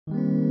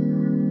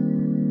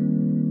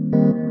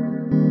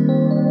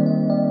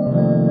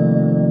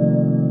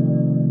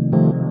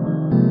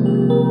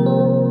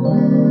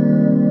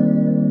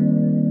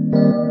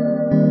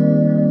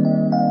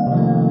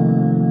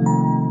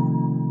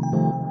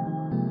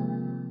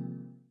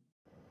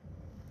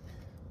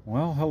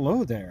Well,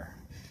 hello there.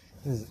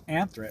 This is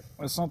Anthrit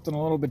with something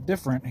a little bit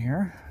different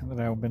here that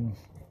I've been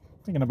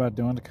thinking about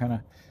doing to kind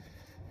of,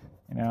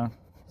 you know,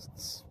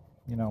 it's,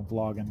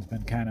 vlogging's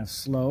been kind of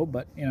slow,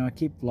 but, I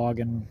keep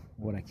vlogging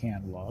what I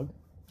can vlog.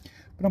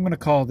 But I'm going to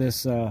call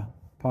this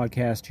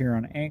podcast here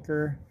on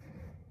Anchor,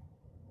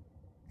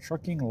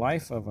 Trucking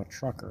Life of a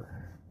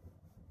Trucker,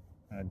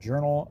 a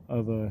journal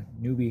of a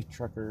newbie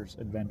trucker's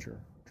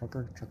adventure.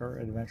 Trucker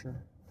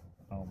adventure?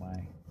 Oh my,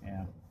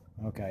 yeah.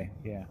 Okay,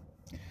 yeah.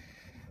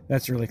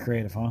 That's really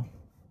creative, huh?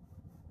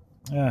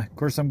 Of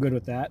course, I'm good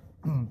with that.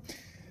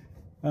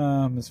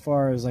 As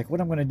far as like what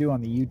I'm going to do on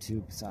the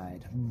YouTube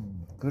side,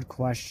 good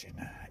question.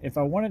 If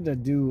I wanted to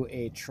do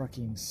a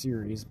trucking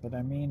series, but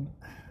I mean,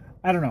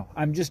 I don't know.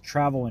 I'm just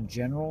travel in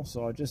general,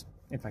 so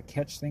if I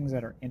catch things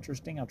that are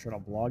interesting, I'll try to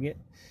blog it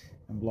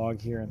and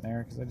blog here and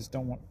there because I just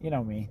don't want,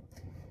 me.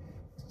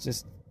 It's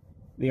just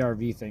the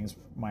RV thing's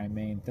my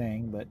main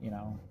thing, but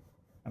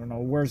I don't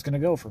know where it's going to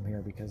go from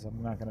here because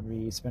I'm not going to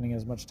be spending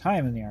as much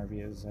time in the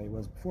RV as I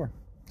was before.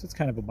 So it's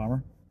kind of a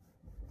bummer.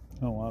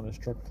 Oh wow, this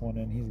truck pulling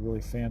in. He's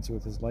really fancy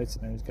with his lights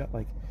in there. He's got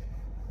like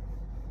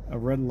a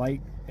red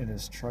light in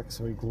his truck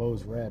so he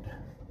glows red.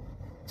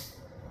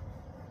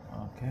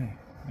 Okay,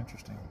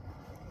 interesting.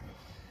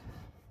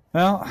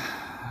 Well,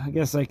 I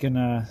guess I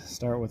can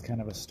start with kind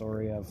of a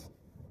story of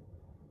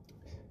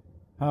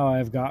how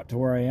I've got to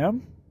where I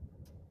am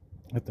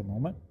at the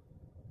moment.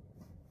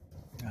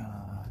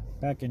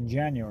 Back in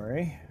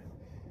January,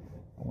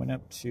 I went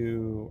up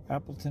to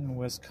Appleton,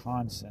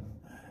 Wisconsin,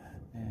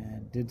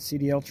 and did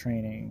CDL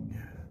training.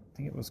 I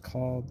think it was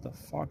called the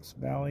Fox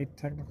Valley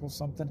Technical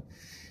something.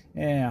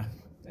 Yeah,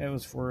 it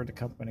was for the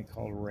company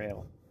called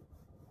Rail.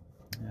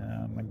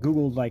 I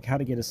Googled like how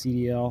to get a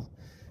CDL,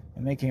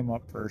 and they came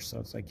up first. So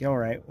it's like, yeah, all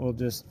right, we'll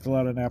just fill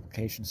out an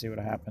application, see what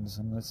happens.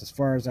 And that's as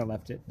far as I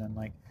left it. And then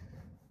like,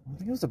 I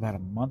think it was about a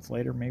month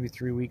later, maybe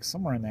 3 weeks,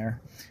 somewhere in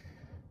there,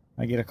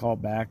 I get a call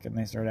back and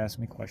they started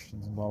asking me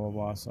questions and blah, blah,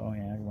 blah. So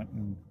yeah, I went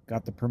and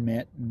got the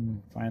permit,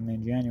 and finally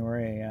in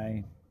January,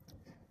 I,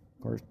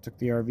 of course, took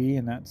the RV,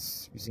 and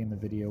that's, you've seen the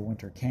video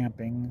Winter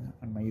Camping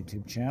on my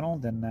YouTube channel.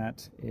 Then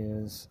that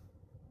is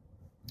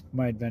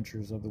my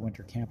adventures of the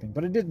winter camping.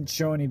 But it didn't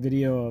show any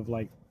video of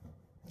like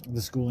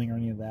the schooling or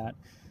any of that,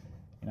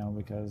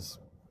 because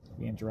it'd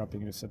be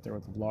interrupting to sit there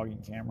with the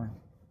vlogging camera.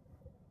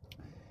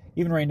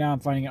 Even right now, I'm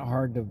finding it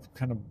hard to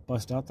kind of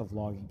bust out the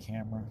vlogging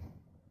camera.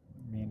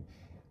 I mean,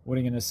 what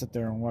are you going to sit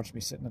there and watch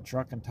me sit in the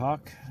truck and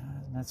talk?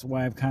 And that's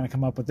why I've kind of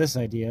come up with this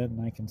idea,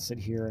 and I can sit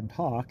here and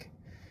talk.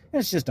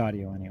 And it's just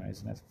audio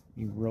anyways, and if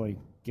you really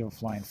give a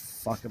flying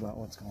fuck about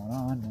what's going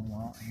on, then,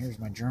 well, here's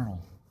my journal.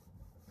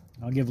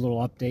 I'll give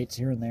little updates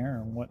here and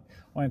there on what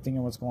I'm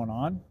thinking what's going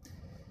on.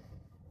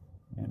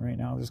 And right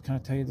now I'll just kind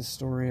of tell you the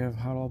story of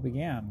how it all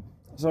began.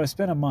 So I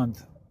spent a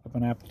month up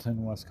in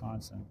Appleton,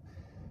 Wisconsin,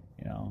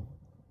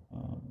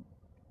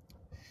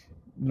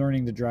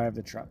 learning to drive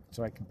the truck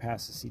so I can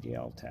pass the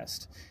CDL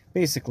test.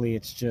 Basically,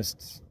 it's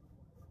just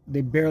they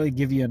barely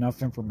give you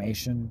enough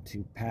information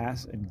to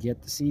pass and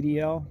get the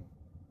CDL.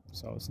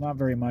 So it's not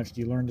very much.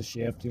 You learn to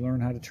shift, you learn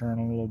how to turn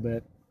a little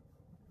bit.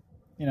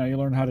 You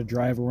learn how to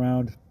drive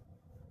around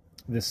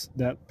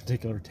that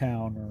particular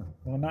town, or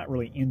well, not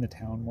really in the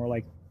town, more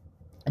like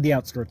the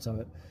outskirts of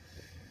it.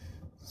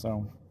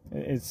 So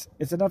it's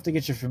enough to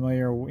get you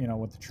familiar,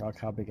 with the truck,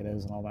 how big it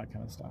is, and all that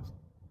kind of stuff.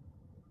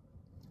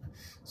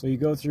 So you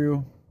go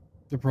through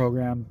the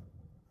program,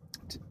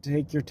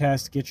 take your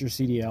test, get your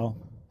CDL,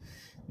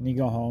 and you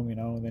go home,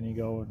 and then you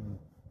go and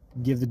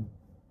give the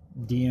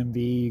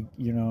DMV,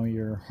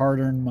 your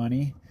hard-earned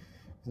money.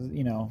 The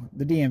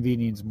DMV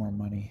needs more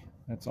money.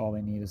 That's all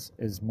they need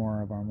is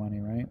more of our money,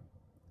 right?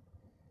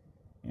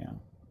 Yeah,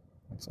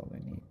 that's all they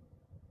need.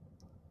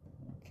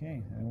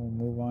 Okay, and we'll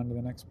move on to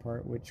the next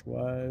part, which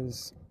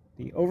was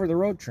the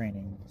over-the-road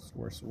training,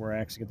 where I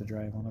actually get to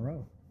drive on the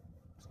road.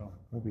 So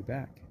we'll be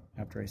back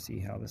after I see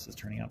how this is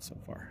turning out so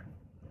far.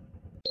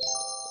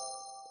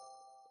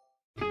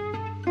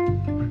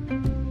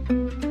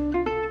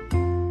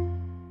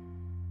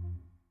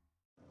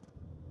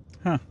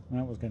 Huh,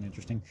 that was kind of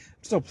interesting.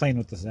 I'm still playing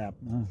with this app.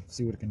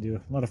 See what it can do.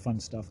 A lot of fun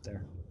stuff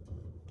there.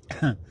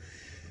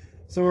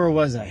 So where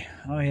was I?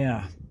 Oh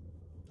yeah,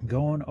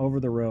 going over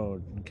the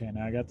road. Okay,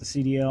 now I got the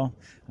CDL.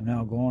 I'm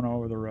now going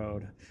over the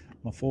road.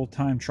 I'm a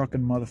full-time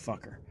trucking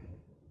motherfucker.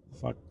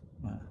 Fuck.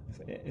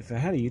 If I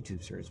had a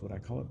YouTube series, would I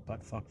call it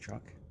Butt Fuck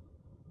Truck?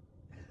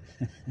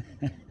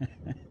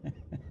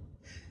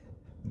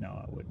 No,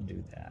 I wouldn't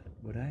do that,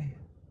 would I?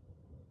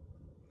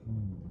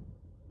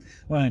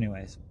 Well,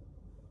 anyways,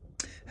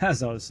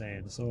 as I was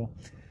saying, so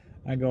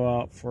I go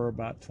out for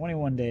about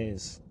 21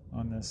 days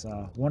on this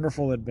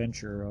wonderful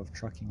adventure of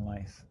trucking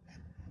life.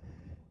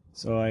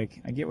 So I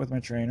get with my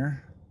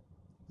trainer.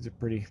 He's a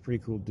pretty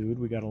cool dude.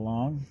 We got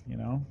along, It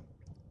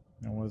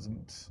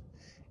wasn't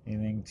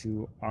anything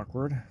too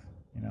awkward,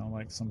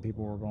 like some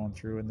people were going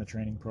through in the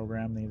training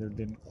program. They either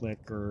didn't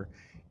click or,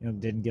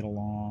 didn't get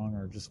along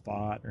or just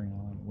fought or,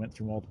 went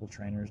through multiple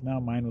trainers.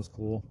 No, mine was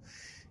cool.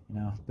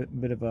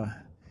 Bit of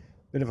a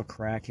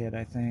crackhead,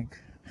 I think.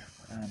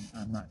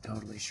 I'm not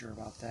totally sure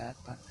about that,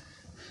 but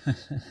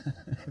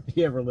if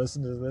he ever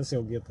listens to this,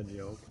 he'll get the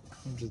joke.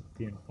 I'm just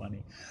being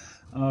funny.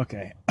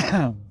 Okay.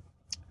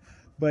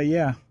 But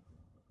yeah,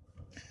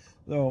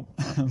 so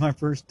my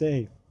first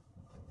day,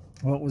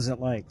 what was it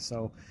like?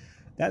 So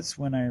that's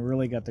when I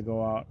really got to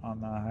go out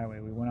on the highway.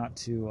 We went out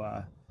to,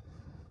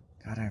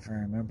 God, if I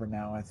remember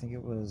now, I think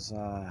it was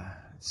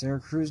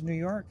Syracuse, New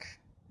York.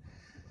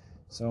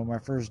 So my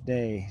first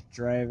day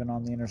driving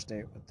on the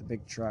interstate with the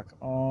big truck.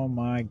 Oh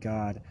my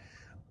God.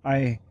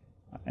 I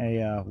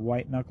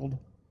white knuckled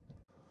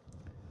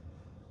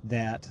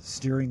that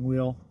steering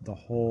wheel the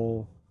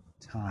whole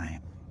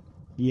time.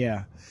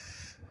 Yeah.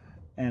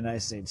 And I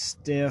stayed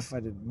stiff.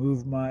 I didn't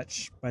move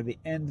much. By the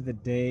end of the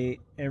day,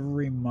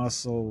 every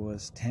muscle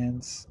was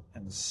tense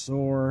and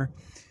sore.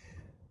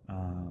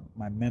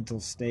 My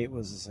mental state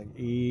was just like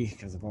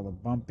because of all the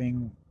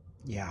bumping.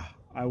 Yeah,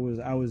 I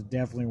was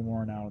definitely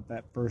worn out.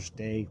 That first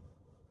day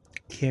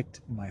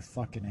kicked my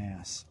fucking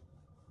ass.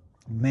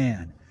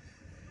 Man,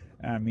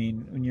 I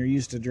mean, when you're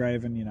used to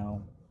driving,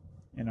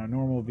 in a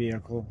normal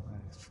vehicle,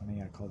 it's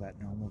funny I call that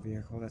normal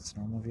vehicle. That's a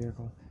normal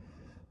vehicle.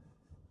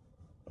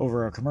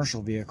 Over a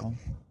commercial vehicle,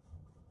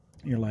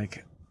 you're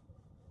like,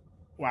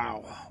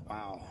 wow.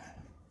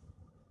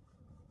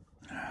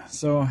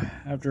 So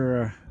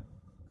after a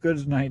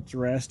good night's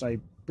rest, I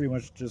pretty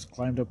much just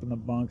climbed up in the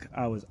bunk.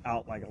 I was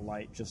out like a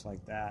light, just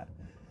like that.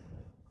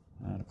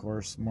 And of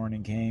course,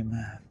 morning came.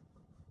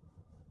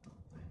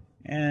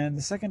 And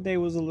the second day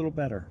was a little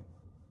better.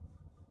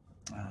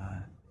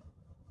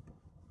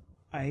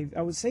 I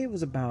would say it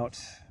was about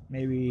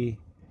maybe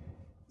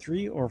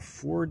 3 or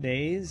 4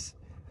 days.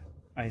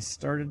 I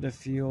started to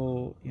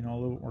feel, a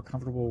little more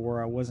comfortable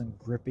where I wasn't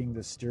gripping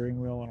the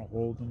steering wheel and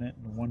holding it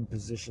in one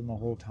position the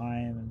whole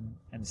time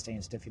and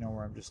staying stiff,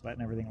 where I'm just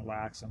letting everything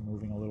relax. I'm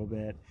moving a little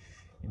bit,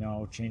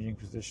 changing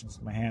positions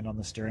with my hand on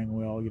the steering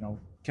wheel,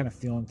 kind of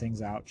feeling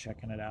things out,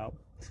 checking it out.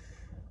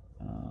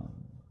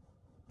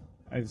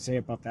 I'd say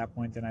about that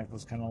point, then I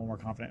was kind of a little more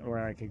confident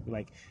where I could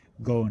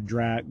go and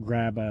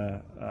grab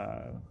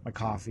my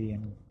coffee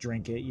and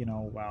drink it,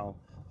 while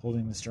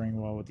holding the steering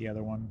wheel with the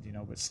other one,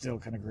 but still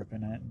kind of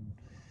gripping it. And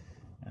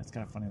it's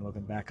kind of funny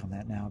looking back on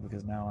that now,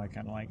 because now I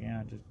kind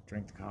of just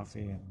drink the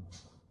coffee and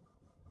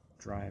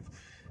drive.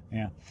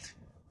 Yeah,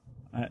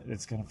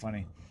 it's kind of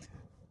funny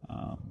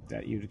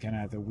that you kind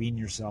of have to wean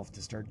yourself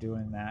to start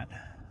doing that.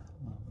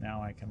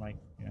 Now I can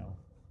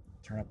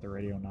turn up the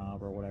radio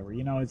knob or whatever.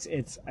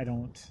 I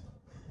don't.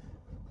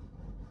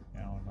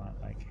 Not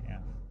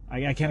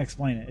I can't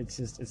explain it. It's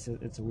just it's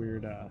a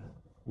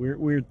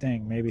weird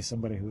thing. Maybe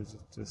somebody who's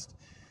just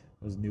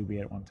was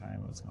newbie at one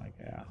time was like,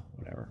 yeah,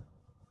 whatever.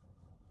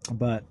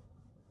 But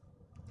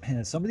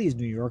some of these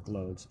New York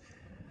loads,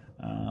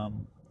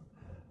 I'm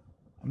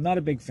not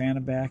a big fan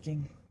of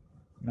backing,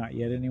 not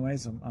yet.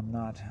 Anyways, I'm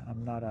not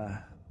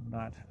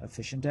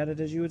efficient at it,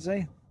 as you would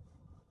say,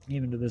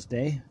 even to this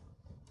day.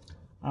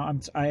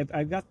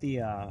 I've got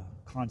the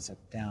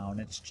concept down.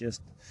 It's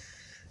just.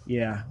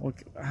 Yeah,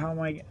 look, how am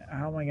I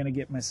going to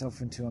get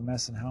myself into a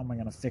mess, and how am I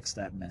going to fix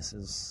that mess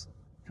is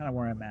kind of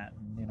where I'm at.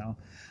 And,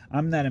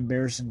 I'm that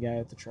embarrassing guy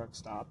at the truck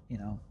stop,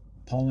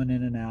 pulling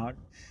in and out,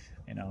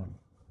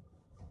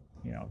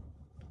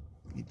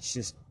 it's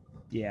just,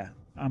 yeah,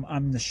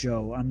 I'm the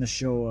show. I'm the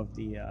show of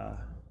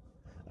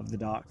the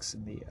docks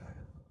and the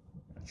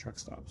truck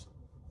stops.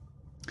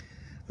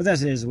 But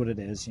that is what it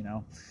is,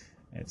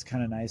 It's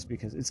kind of nice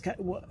because it's kind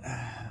of,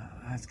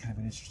 that's kind of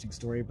an interesting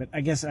story, but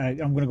I guess I'm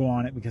going to go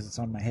on it because it's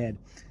on my head.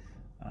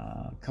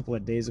 A couple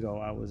of days ago,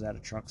 I was at a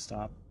truck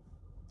stop.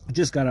 I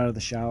just got out of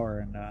the shower,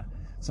 and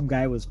some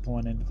guy was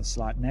pulling into the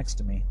slot next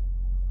to me.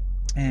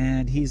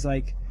 And he's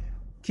like,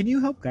 "Can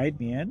you help guide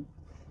me in?"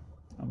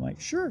 I'm like,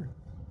 "Sure."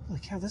 I'm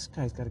like, yeah, this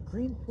guy's got a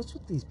green... What's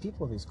with these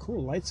people with these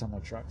cool lights on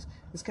their trucks?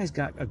 This guy's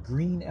got a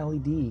green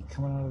LED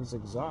coming out of his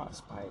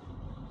exhaust pipe.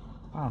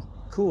 Wow,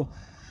 cool.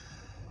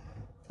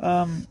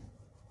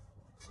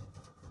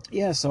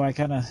 Yeah, so I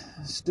kind of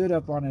stood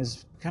up on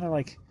his, kind of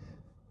like,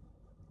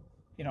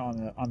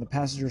 on the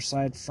passenger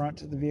side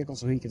front of the vehicle,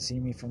 so he could see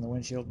me from the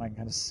windshield, and I can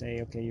kind of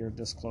say, okay, you're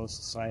this close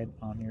side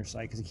on your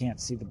side, because he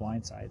can't see the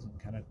blind sides, and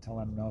kind of tell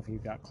him no if he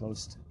got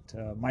close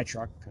to my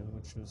truck,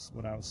 which was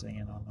what I was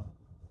seeing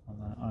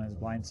on his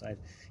blind side.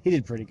 He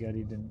did pretty good.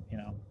 He didn't,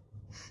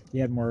 he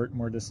had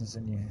more distance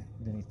than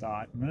he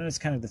thought. And that's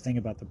kind of the thing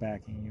about the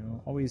backing.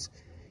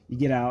 You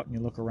get out and you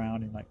look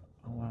around and you're like,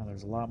 oh wow,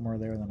 there's a lot more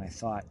there than I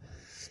thought.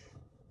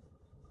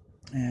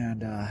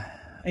 And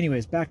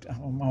anyways,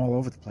 I'm all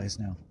over the place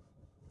now.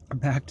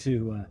 Back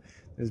to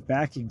this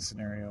backing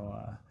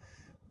scenario.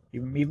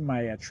 Even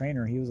my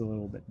trainer, he was a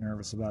little bit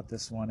nervous about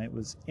this one. It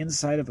was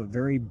inside of a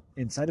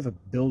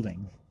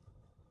building.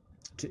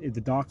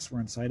 The docks were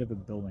inside of a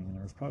building, and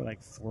there was probably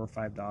like 4 or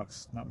 5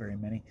 docks, not very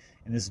many,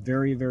 in this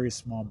very, very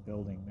small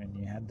building, and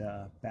you had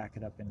to back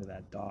it up into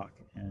that dock.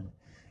 And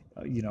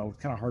it's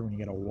kind of hard when you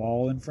get a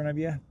wall in front of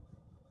you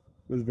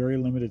with very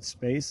limited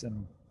space,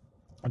 and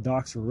the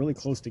docks were really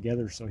close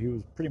together, so he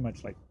was pretty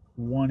much like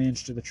 1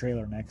 inch to the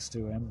trailer next to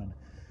him, and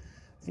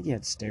I think he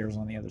had stairs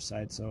on the other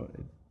side, so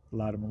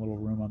allowed him a little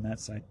room on that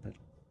side. But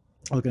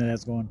looking at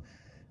that's going,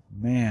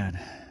 man,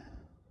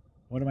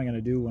 what am I going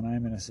to do when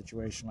I'm in a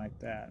situation like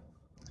that?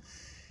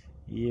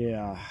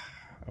 Yeah,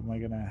 am I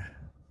going to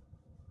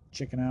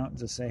chicken out and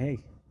just say, hey,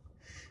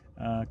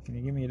 can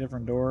you give me a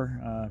different door?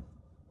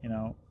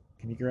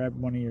 Can you grab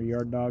one of your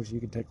yard dogs? You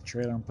can take the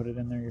trailer and put it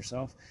in there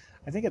yourself.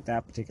 I think at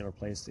that particular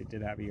place they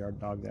did have a yard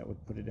dog that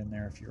would put it in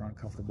there if you're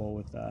uncomfortable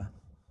with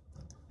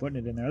putting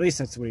it in there. At least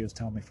that's what he was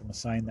telling me from a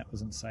sign that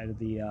was inside of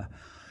the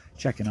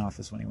check-in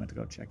office when he went to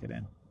go check it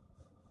in.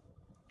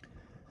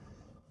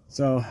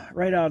 So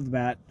right out of the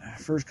bat,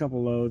 first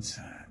couple loads,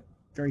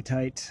 very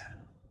tight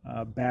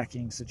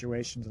backing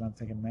situations, and I'm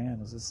thinking, man,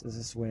 is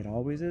this the way it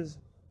always is?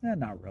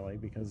 Not really,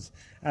 because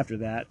after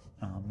that,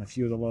 a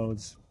few of the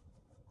loads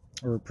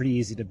were pretty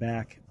easy to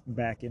back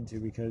into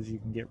because you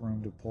can get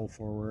room to pull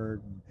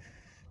forward and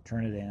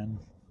turn it in.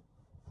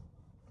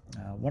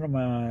 One of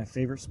my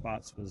favorite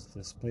spots was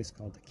this place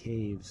called the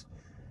Caves.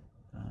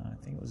 I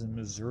think it was in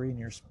Missouri,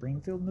 near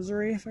Springfield,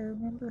 Missouri, if I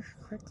remember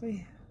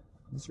correctly.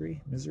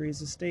 Missouri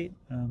is a state.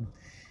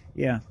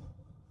 Yeah.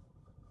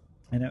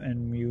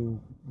 And you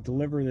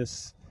deliver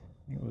this,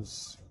 I think it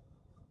was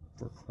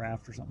for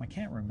Kraft or something. I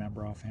can't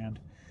remember offhand.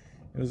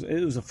 It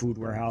was a food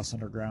warehouse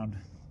underground.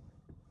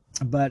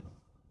 But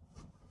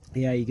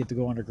yeah, you get to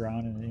go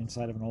underground and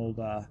inside of an old,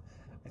 I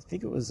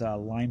think it was a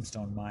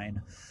limestone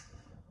mine.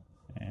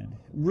 And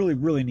really,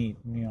 really neat.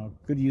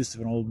 Good use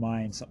of an old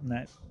mine, something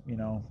that,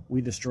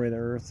 we destroy the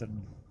earth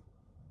and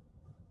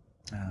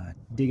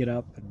dig it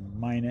up and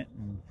mine it,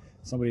 and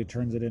somebody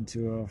turns it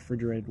into a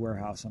refrigerated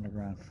warehouse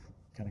underground.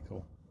 Kind of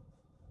cool.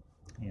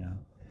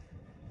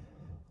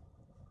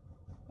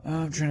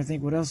 I'm trying to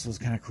think what else was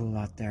kind of cool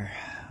out there.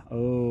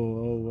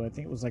 I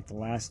think it was like the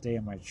last day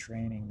of my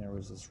training. There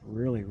was this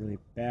really, really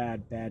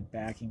bad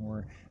backing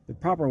where the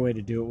proper way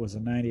to do it was a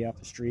 90 off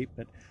the street,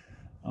 but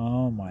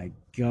oh my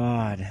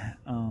God.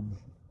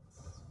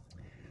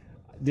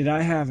 Did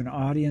I have an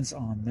audience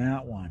on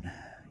that one?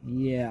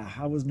 Yeah,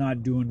 I was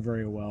not doing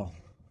very well.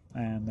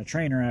 And the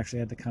trainer actually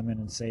had to come in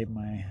and save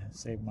my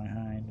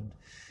hind and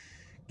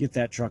get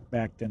that truck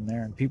backed in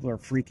there. And people are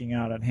freaking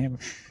out on him.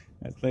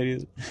 That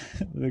lady,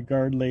 the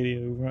guard lady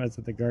who was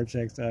at the guard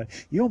check said,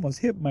 "You almost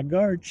hit my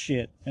guard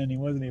shit." And he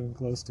wasn't even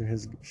close to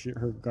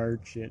her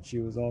guard shit. She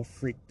was all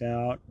freaked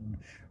out. And,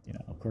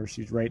 of course,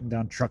 she's writing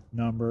down truck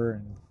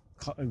number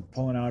and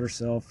pulling out her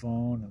cell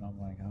phone. And I'm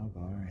like, oh,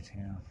 God,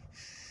 yeah.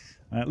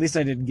 At least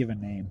I didn't give a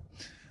name.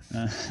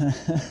 As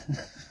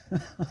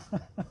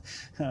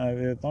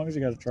long as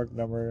you got a truck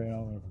number,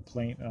 a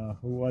complaint,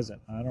 who was it?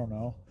 I don't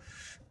know.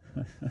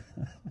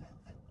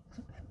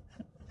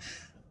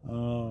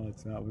 Oh,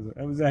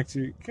 it was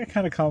actually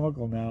kind of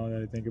comical now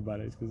that I think about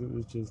it, because it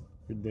was just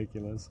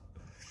ridiculous.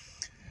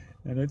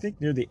 And I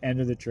think near the end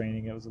of the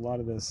training, it was a lot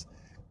of this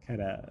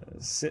kind of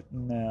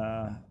sitting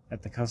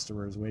at the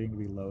customers waiting to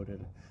be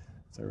loaded.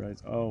 So I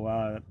realized, oh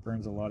wow, that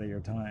burns a lot of your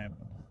time.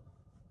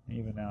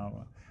 Even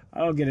now,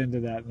 I'll get into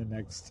that in the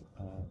next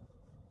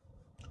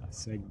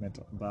segment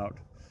about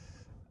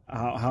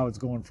how it's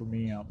going for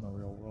me out in the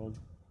real world.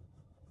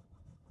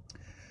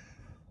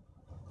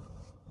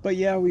 But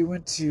yeah, we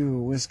went to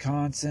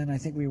Wisconsin. I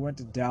think we went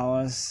to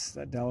Dallas.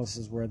 Dallas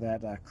is where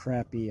that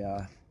crappy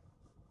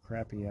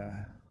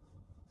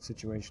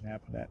situation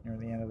happened at near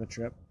the end of the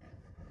trip.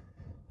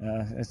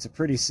 It's a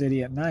pretty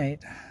city at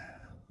night,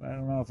 but I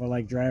don't know if I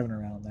like driving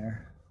around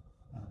there.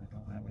 I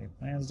don't have any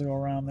plans to go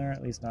around there,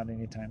 at least not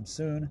anytime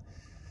soon.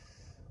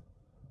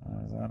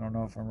 I don't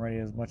know if I'm ready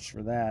as much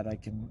for that. I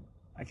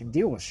can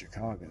deal with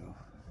Chicago.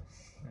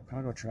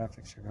 Chicago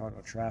traffic.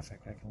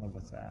 I can live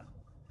with that.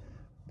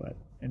 But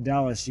in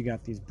Dallas, you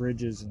got these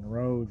bridges and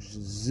roads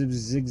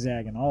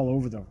zigzagging all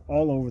over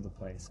the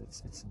place.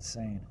 It's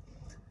insane.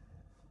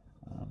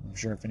 I'm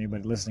sure if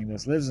anybody listening to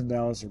this lives in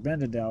Dallas or been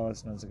to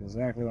Dallas knows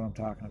exactly what I'm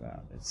talking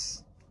about.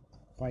 It's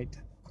quite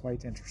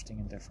interesting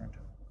and different,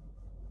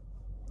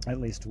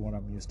 at least to what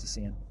I'm used to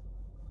seeing.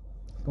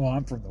 Well,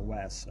 I'm from the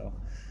West, so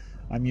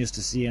I'm used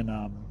to seeing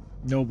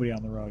nobody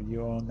on the road.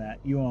 You own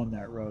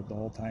that road the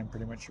whole time.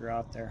 Pretty much you're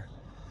out there,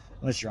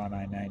 unless you're on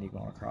I-90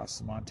 going across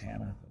to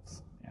Montana.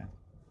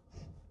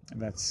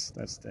 That's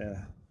the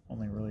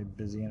only really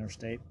busy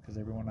interstate, because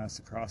everyone has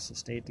to cross the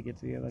state to get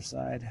to the other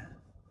side.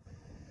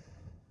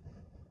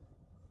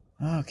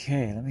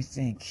 Okay, let me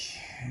think.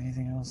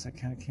 Anything else that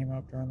kind of came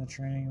up during the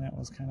training that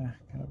was kind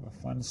of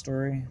a fun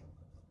story?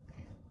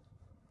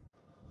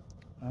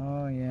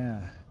 Oh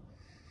yeah,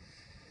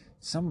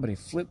 somebody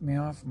flipped me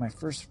off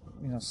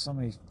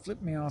somebody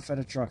flipped me off at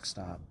a truck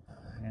stop.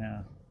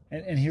 Yeah,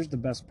 and here's the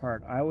best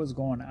part. I was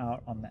going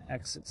out on the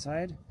exit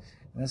side,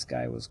 and this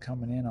guy was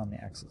coming in on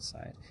the exit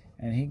side,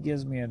 and he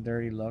gives me a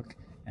dirty look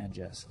and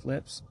just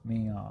flips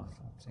me off.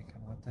 I'm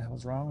thinking, what the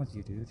hell's wrong with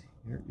you, dude?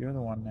 You're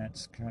the one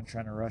that's kind of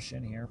trying to rush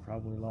in here,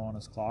 probably low on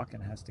his clock,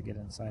 and has to get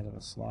inside of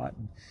a slot,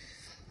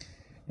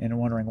 and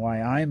wondering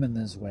why I'm in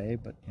this way.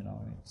 But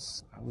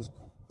I was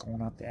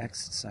going out the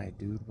exit side,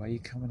 dude. Why are you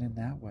coming in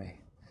that way?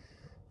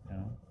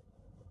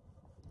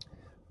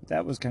 But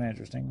that was kind of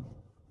interesting.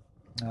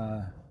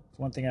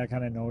 One thing I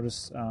kind of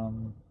noticed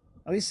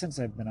at least since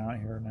I've been out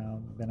here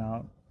now, been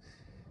out.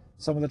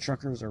 Some of the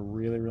truckers are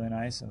really, really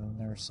nice, and then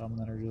there's some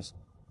that are just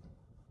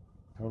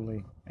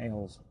totally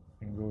a-holes.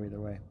 You can go either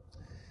way.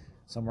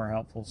 Some are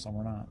helpful, some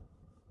are not.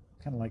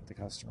 Kind of like the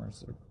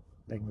customers.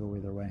 They can go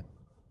either way.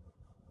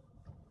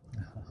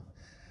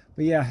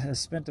 But yeah, I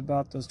spent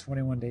about those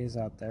 21 days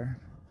out there.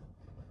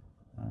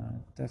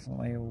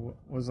 Definitely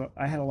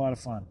I had a lot of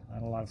fun.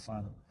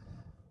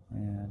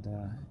 And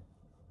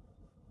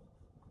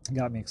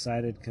got me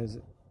excited because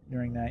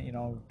during that,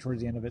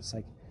 towards the end of it, it's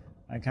like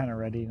I'm kind of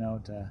ready,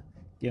 to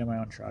get in my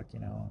own truck,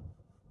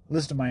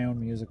 listen to my own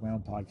music, my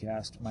own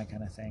podcast, my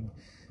kind of thing,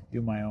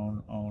 do my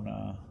own,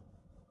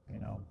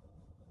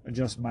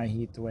 adjust my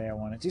heat the way I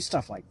want it, do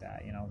stuff like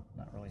that,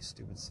 not really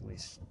stupid,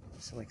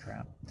 silly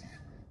crap.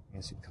 I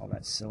guess you'd call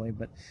that silly,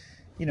 but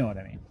you know what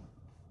I mean.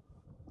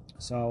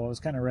 So I was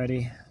kind of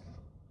ready.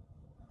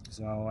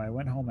 So I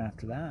went home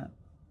after that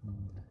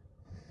and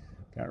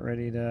got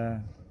ready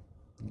to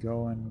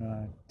go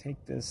and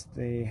take this.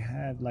 They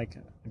had like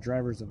a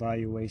driver's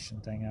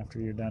evaluation thing after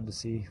you're done to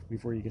see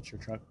before you get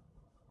your truck.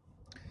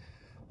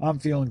 I'm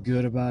feeling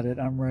good about it.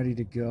 I'm ready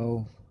to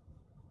go.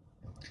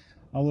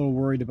 I'm a little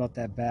worried about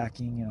that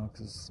backing,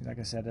 because like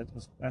I said,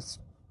 that's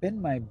been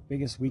my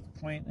biggest weak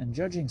point, and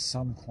judging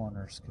some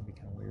corners can be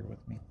kind of weird with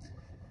me.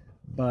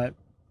 But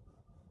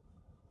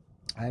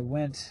I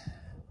went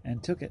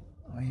and took it.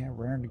 Oh yeah,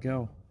 raring to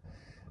go.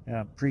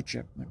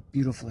 Pre-trip went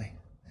beautifully.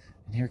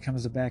 And here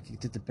comes the back. He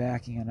did the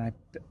backing, and I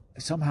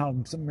somehow,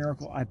 some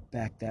miracle, I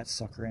backed that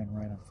sucker in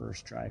right on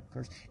first try. Of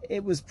course,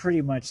 it was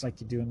pretty much like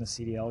you do in the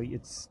CDL.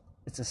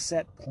 It's a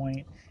set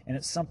point, and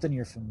it's something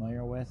you're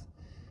familiar with.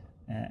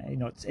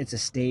 It's a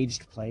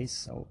staged place,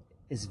 so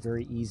it's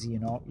very easy.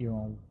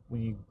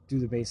 When you do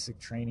the basic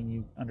training,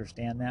 you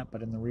understand that.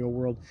 But in the real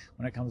world,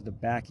 when it comes to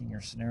backing,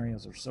 your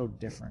scenarios are so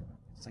different.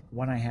 It's like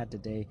one I had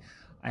today.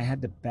 I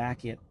had to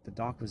back it. The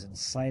dock was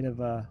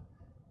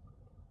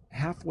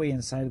halfway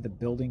inside of the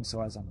building,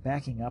 so as I'm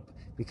backing up,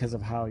 because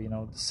of how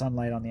the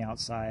sunlight on the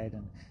outside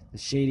and the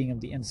shading of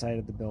the inside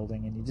of the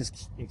building, and you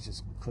just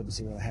couldn't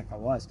see where the heck I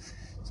was.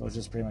 So it's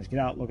just pretty much get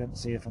out, look at and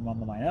see if I'm on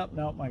the line up.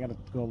 Nope, I got to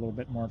go a little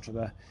bit more to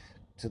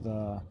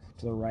the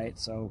right,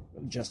 so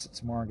adjust it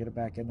some more, get it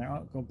back in there.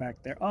 Oh, go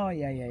back there. Oh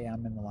yeah,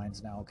 I'm in the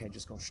lines now. Okay,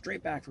 just go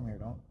straight back from here.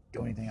 Don't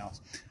do anything else,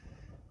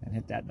 and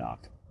hit that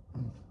dock.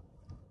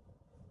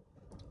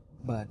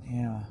 But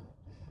yeah,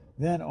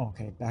 then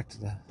back to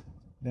the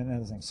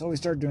other thing. So we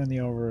started doing the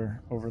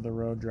over the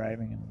road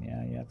driving,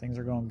 and yeah, things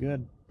are going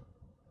good.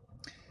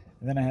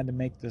 And then I had to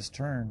make this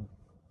turn,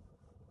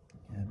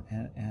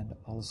 and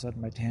all of a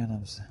sudden my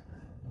tandems,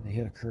 they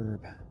hit a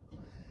curb.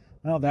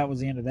 Well, that was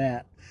the end of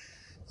that.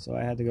 So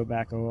I had to go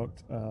back out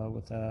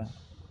with a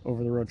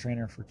over the road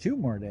trainer for 2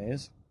 more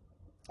days.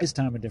 This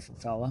time a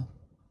different fella.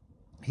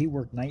 He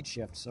worked night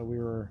shift, so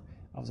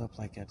I was up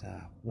like at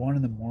 1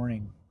 in the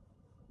morning.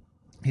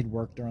 He'd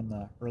work during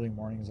the early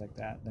mornings like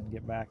that, then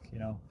get back,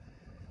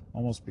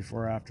 almost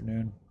before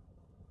afternoon.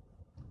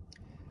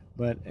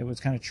 But it was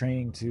kind of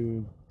training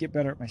to get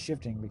better at my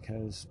shifting,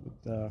 because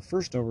with the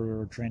first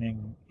over-road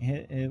training,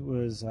 it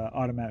was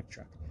automatic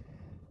truck.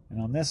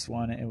 And on this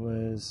one, it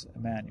was a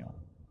manual,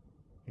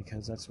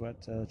 because that's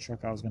what the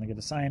truck I was going to get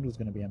assigned was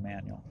going to be, a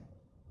manual.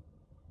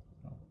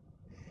 So,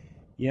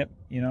 yep,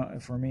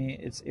 for me,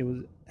 it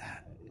was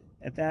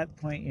at that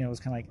point, it was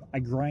kind of like I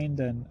grind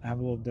and have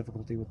a little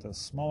difficulty with the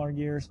smaller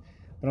gears,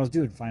 but I was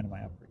doing fine in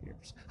my upper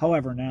gears.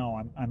 However,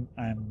 now I'm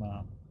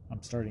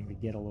starting to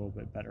get a little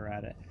bit better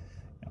at it.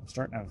 I'm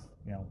starting to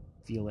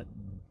feel it.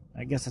 And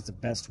I guess that's the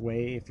best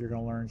way if you're going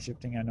to learn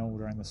shifting. I know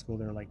during the school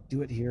they're like,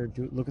 do it here,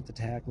 look at the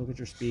tack, look at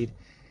your speed.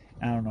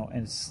 I don't know,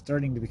 and it's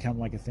starting to become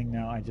like a thing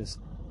now. I just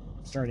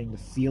starting to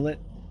feel it.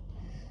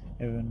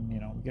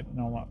 Even getting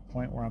on that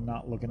point where I'm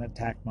not looking at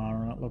tack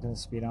monitor, I'm not looking at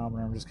the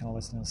speedometer. I'm just kind of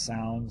listening to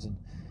sounds and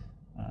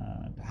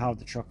how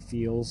the truck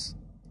feels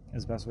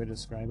is the best way to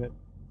describe it,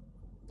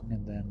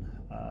 and then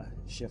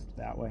shift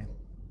that way.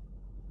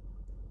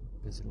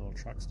 Busy little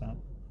truck stop.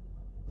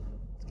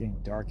 It's getting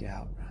dark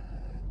out.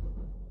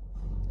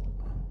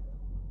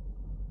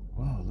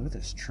 Whoa, look at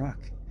this truck.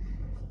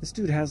 This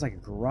dude has like a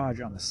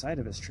garage on the side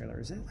of his trailer.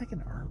 Is it like an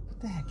RV?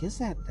 What the heck is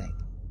that thing?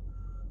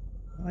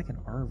 Is that like an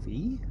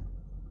RV?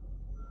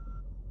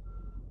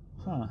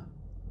 Huh.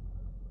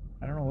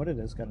 I don't know what it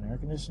is. It's got an air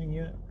conditioning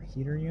unit, or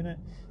heater unit.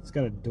 It's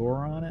got a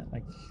door on it.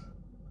 Like,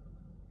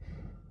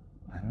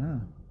 I don't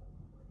know.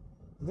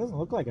 It doesn't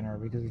look like an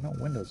RV because there's no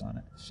windows on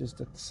it. It's just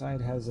that the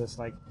side has this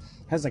like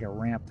a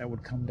ramp that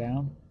would come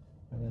down,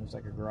 and then there's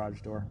like a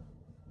garage door.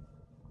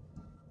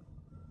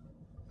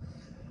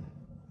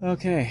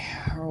 Okay,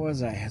 where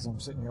was I? As I'm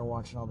sitting here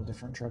watching all the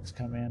different trucks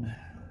come in.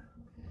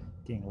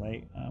 Getting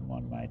late. I'm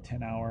on my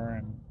 10-hour,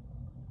 and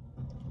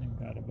I've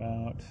got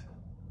about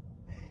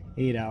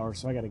 8 hours,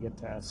 so I got to get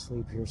to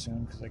sleep here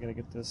soon because I got to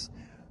get this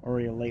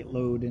already a late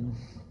load in.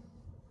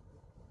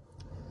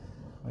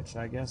 Which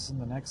I guess in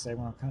the next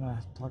segment I'll kind of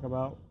talk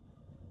about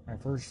my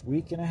first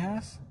week and a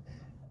half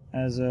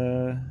as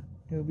a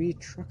newbie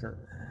trucker.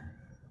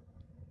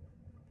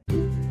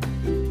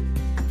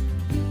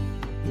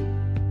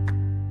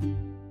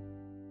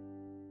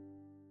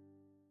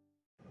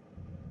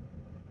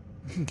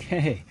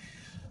 Okay,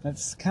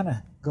 let's kind of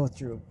go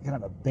through kind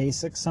of a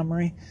basic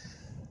summary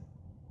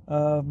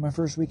of my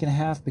first week and a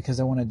half, because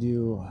I want to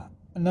do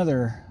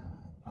another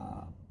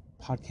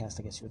podcast,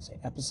 I guess you would say,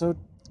 episode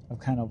of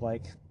kind of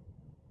like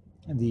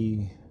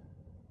the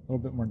little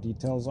bit more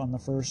details on the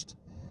first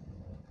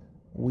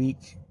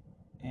week.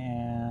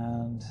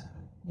 And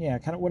yeah,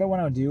 kind of what I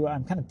want to do,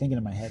 I'm kind of thinking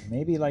in my head,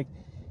 maybe like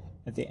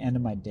at the end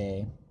of my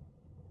day,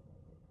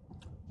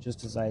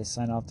 just as I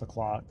sign off the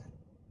clock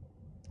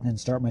and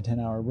start my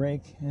 10-hour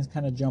break, and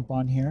kind of jump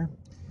on here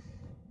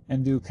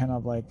and do kind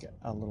of like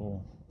a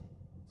little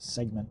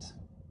segment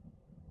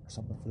or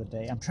something for the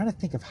day. I'm trying to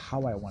think of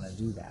how I want to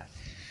do that.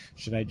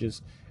 Should I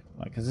just,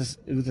 like, because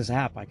with this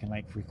app I can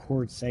like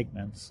record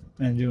segments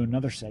and do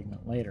another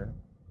segment later,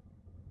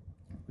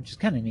 which is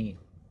kind of neat.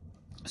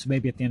 So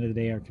maybe at the end of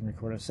the day I can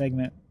record a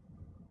segment,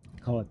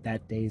 call it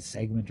that day's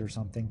segment or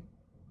something,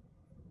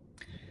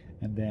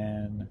 and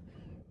then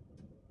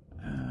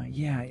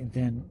and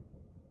then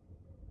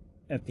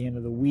at the end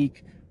of the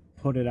week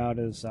put it out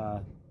as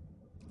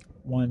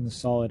one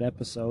solid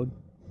episode.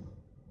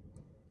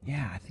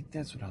 Yeah, I think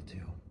that's what I'll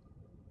do,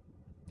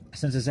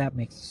 since this app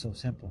makes it so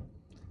simple.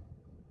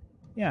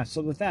 Yeah,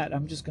 so with that,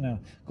 I'm just gonna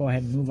go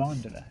ahead and move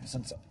on to that,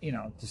 since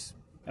this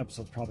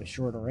episode's probably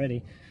short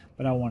already,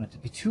 but I don't want it to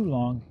be too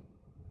long.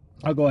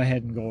 I'll go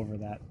ahead and go over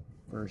that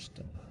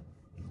first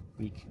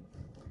week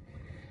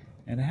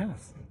and a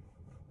half.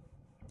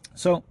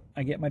 So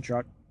I get my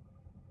truck,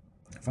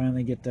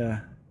 finally get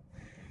to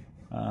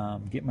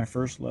get my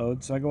first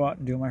load. So I go out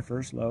and do my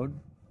first load,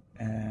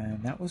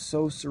 and that was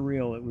so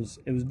surreal. It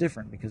was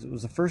different, because it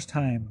was the first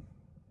time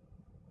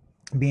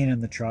being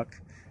in the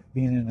truck,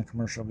 being in a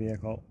commercial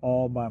vehicle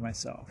all by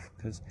myself.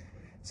 Because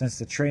since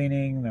the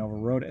training, the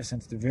overroad,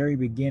 since the very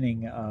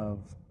beginning of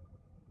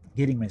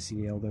getting my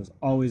CDL, there's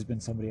always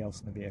been somebody else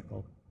in the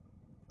vehicle.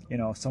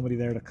 Somebody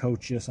there to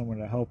coach you, someone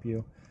to help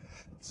you,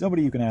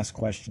 somebody you can ask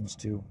questions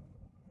to,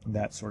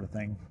 that sort of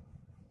thing.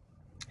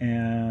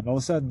 And all of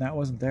a sudden, that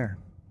wasn't there.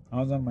 I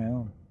was on my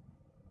own.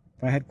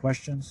 If I had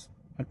questions,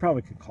 I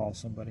probably could call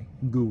somebody,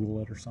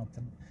 Google it or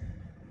something.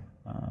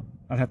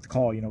 I'd have to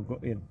call, go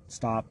and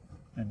stop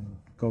and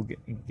go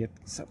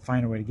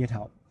find a way to get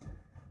help.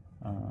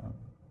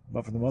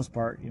 But for the most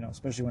part,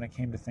 especially when it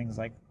came to things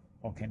like,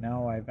 okay,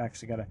 now I've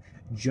actually got to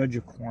judge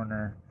a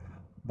corner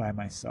by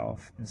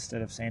myself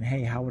instead of saying,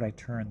 hey, how would I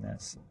turn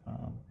this?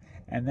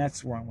 And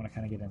that's where I'm going to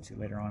kind of get into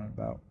later on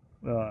about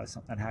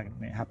something that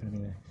happened to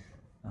me.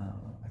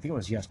 I think it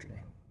was yesterday.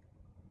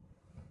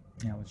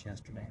 Yeah, it was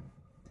yesterday.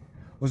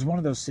 It was one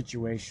of those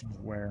situations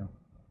where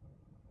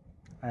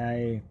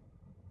I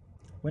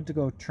went to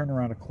go turn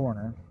around a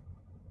corner,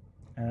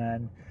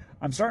 and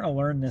I'm starting to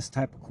learn this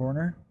type of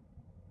corner,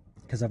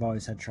 because I've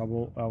always had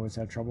trouble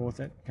with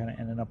it, kind of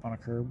ending up on a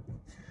curb.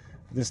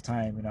 This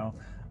time,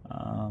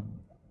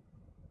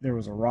 there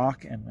was a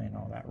rock, and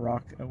that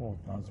rock, well,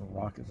 it was a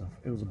rock,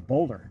 it was a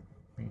boulder.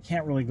 I mean, you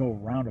can't really go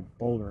around a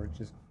boulder. It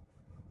just,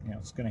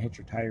 it's going to hit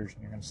your tires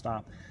and you're going to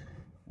stop.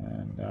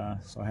 And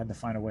so I had to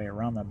find a way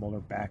around that boulder,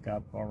 back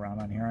up, go around.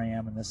 And here I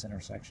am in this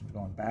intersection,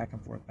 going back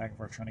and forth,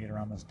 trying to get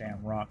around this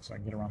damn rock so I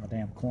can get around the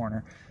damn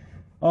corner.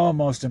 Oh,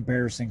 most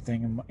embarrassing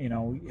thing.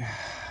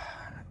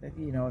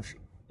 If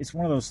it's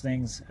one of those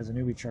things, as a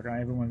newbie trucker,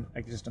 I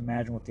can just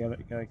imagine what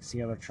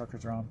see other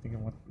truckers around,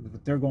 thinking what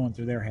they're going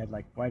through their head,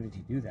 like, why did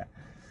he do that?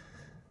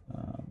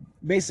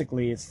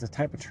 Basically, it's the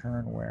type of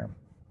turn where,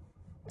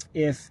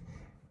 if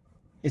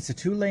it's a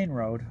 2-lane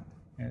road,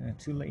 and a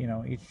 2-lane,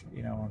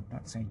 I'm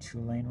not saying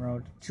 2-lane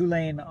road,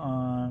 2-lane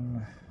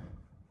on,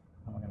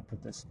 how am I going to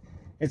put this?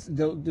 It's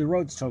the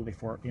road's totally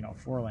 4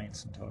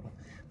 lanes in total,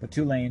 but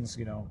 2 lanes,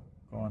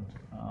 going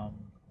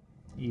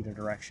either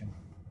direction.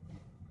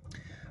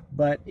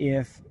 But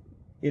if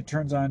it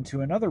turns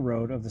onto another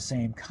road of the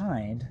same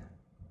kind,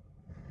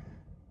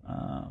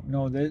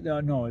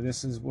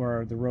 this is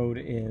where the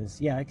road is.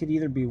 Yeah, it could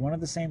either be one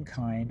of the same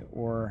kind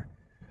or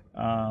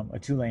a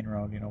 2-lane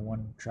road.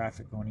 One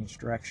traffic going each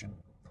direction.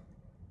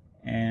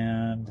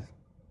 And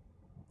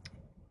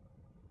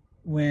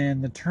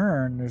when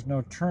there's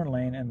no turn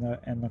lane, and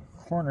the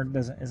corner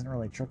isn't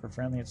really trucker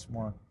friendly. It's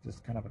more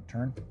just kind of a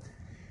turn.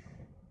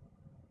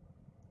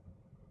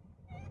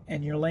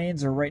 And your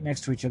lanes are right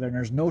next to each other, and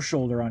there's no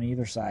shoulder on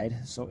either side.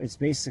 So it's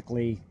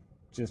basically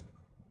just,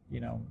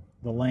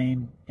 the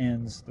lane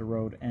ends, the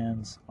road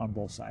ends on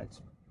both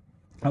sides.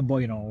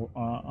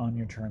 On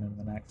your turn and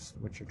the next,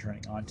 which you're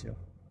turning onto.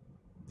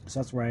 So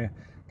that's where I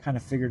kind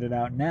of figured it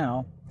out.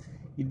 Now,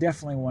 you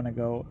definitely want to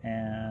go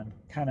and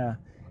kind of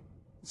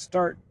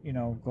start,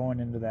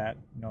 going into that,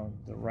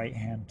 the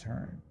right-hand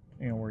turn,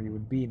 where you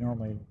would be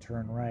normally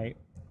turn right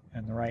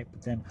and the right.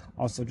 But then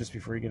also, just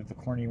before you get to the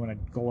corner, you want to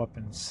go up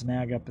and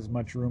snag up as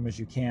much room as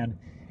you can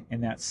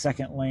in that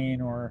second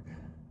lane. Or,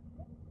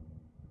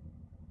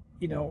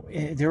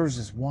 there was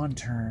this one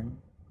turn.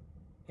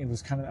 It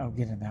was kind of, I'll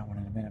get into that one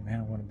in a minute, man.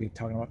 I want to be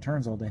talking about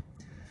turns all day.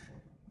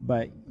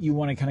 But you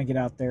want to kind of get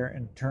out there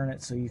and turn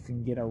it so you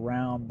can get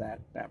around that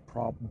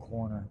problem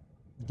corner,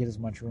 get as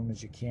much room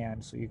as you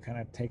can. So you kind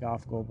of take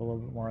off, go a little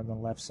bit more on the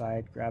left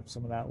side, grab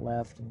some of that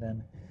left, and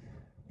then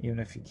even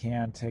if you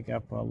can take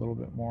up a little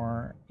bit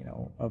more,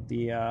 of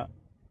the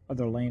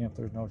other lane if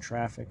there's no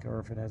traffic, or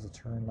if it has a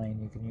turn lane,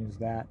 you can use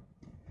that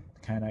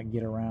to kind of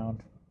get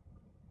around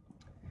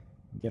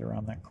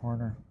that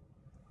corner.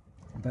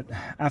 But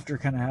after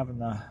kind of having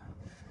the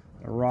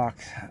rock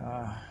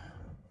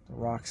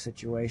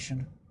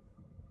situation,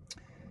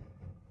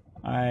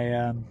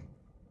 I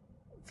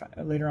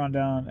later on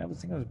down, I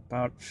think it was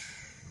about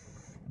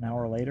an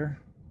hour later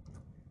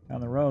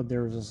down the road,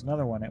 there was this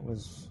another one. It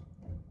was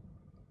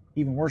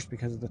even worse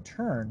because of the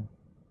turn.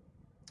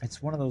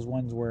 It's one of those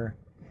ones where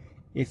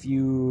if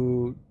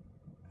you,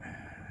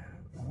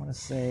 we'll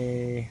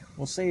say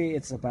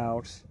it's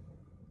about,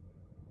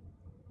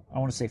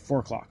 4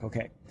 o'clock.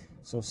 Okay,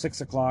 so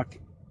 6 o'clock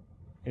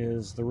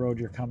is the road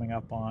you're coming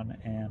up on,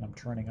 and I'm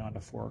turning on to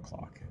 4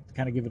 o'clock. To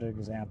kind of give it an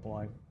example,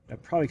 I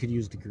probably could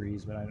use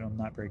degrees, but I'm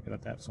not very good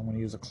at that, so I'm going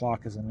to use a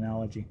clock as an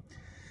analogy.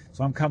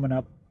 So I'm coming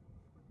up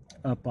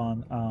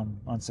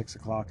on 6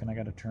 o'clock, and I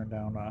got to turn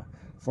down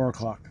 4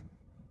 o'clock.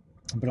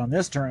 But on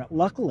this turn,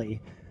 luckily,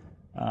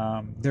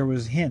 there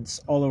was hints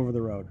all over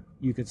the road.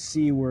 You could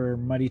see where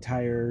muddy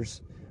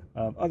tires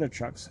of other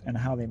trucks and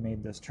how they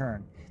made this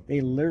turn. They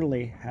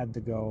literally had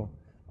to go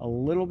a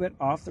little bit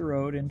off the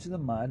road into the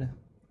mud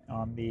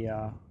on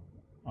the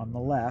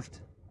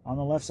left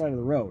side of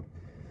the road,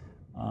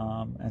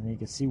 and you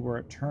could see where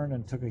it turned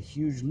and took a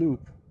huge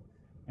loop,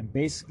 and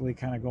basically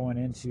kind of going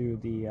into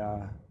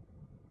the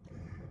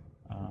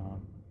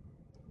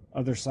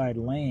other side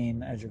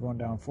lane as you're going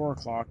down 4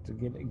 o'clock to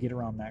get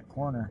around that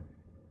corner.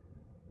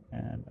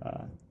 And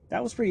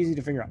that was pretty easy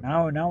to figure out.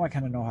 Now I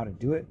kind of know how to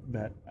do it,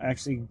 but I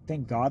actually,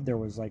 thank God, there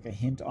was like a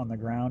hint on the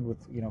ground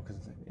with,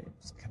 because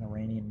it's kind of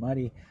rainy and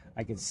muddy.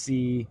 I could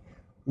see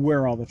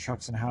where all the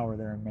trucks and how were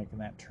there and making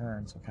that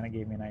turn, so it kind of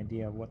gave me an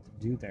idea of what to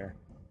do there,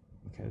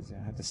 because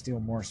I had to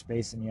steal more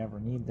space than you ever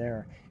need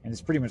there, and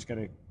it's pretty much got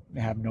to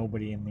have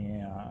nobody in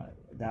the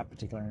that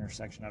particular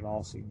intersection at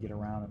all, so you can get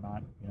around and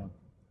not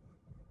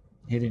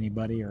hit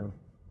anybody or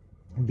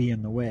be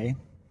in the way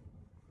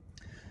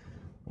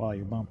while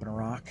you're bumping a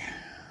rock.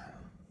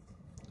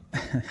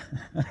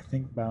 I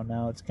think about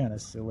now, it's kind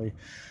of silly.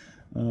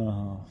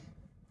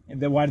 And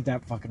then why did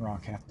that fucking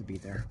rock have to be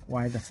there?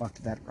 Why the fuck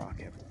did that rock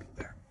have to be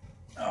there?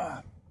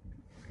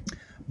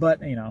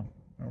 But you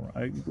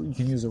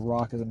can use a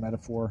rock as a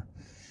metaphor,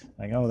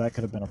 like, oh, that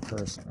could have been a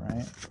person,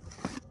 right?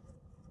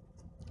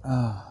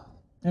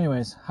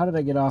 Anyways, how did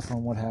I get off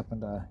on what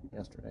happened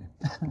yesterday?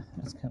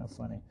 That's kind of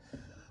funny.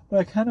 But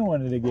I kind of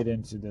wanted to get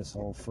into this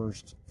whole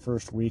first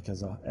week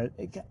as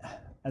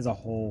a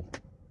whole.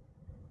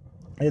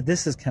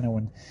 This is kind of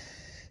when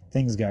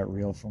things got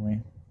real for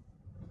me.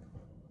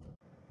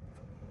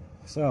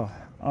 So,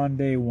 on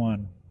day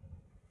one,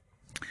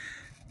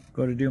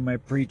 go to do my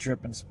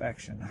pre-trip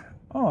inspection.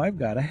 Oh, I've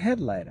got a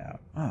headlight out.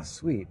 Oh,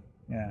 sweet.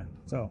 Yeah,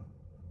 so,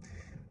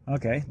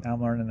 okay, now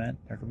I'm learning that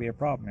there could be a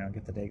problem here. I'll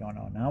get the day going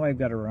on. Now I've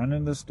got to run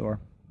into the store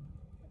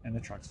and the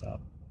truck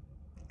stop.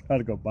 Got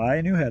to go buy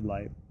a new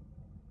headlight.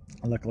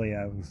 Luckily,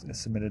 I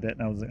submitted it,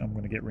 and I'm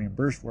going to get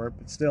reimbursed for it,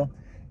 but still,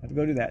 I have to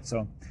go do that.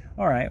 So,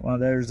 all right, well,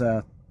 there's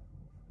a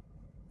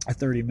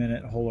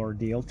 30-minute whole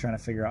ordeal trying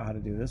to figure out how to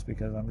do this,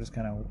 because I'm just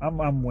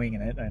I'm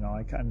winging it. I know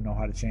I kind of know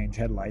how to change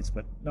headlights,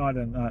 but not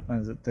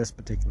this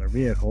particular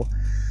vehicle.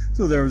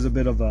 So there was a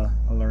bit of a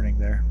learning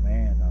there.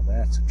 Man, now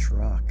that's a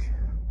truck,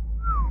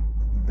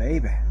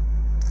 baby.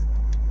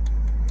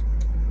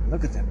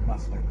 Look at them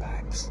muffler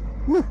pipes.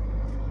 Woo!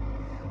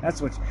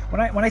 That's what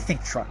when I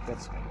think truck,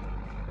 that's.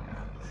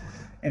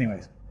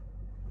 Anyways,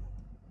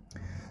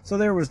 so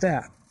there was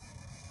that.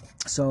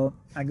 So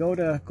I go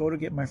to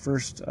get my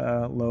first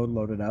load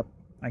loaded up.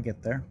 I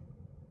get there,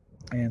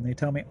 and they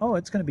tell me, "Oh,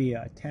 it's going to be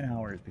 10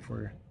 hours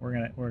before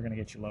we're gonna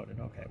get you loaded."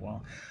 Okay,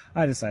 well,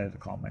 I decided to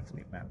call my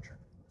fleet manager.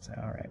 Say,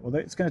 "All right, well,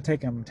 it's going to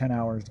take them 10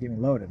 hours to get me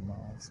loaded.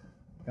 Well, it's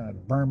going to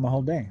burn my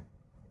whole day."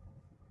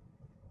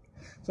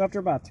 So after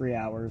about 3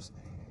 hours,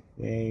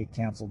 they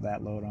canceled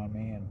that load on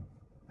me, and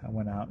I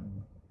went out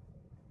and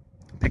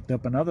picked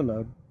up another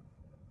load.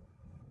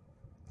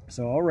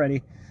 So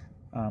already,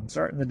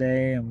 starting the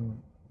day,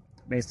 I'm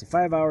basically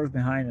 5 hours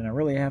behind, and I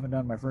really haven't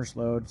done my first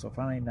load. So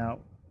finally now,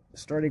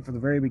 starting from the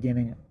very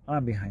beginning,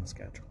 I'm behind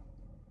schedule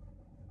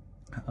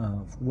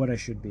of what I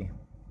should be.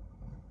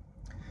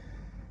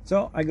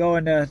 So I go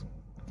and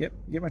get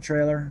my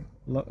trailer.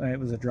 It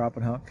was a drop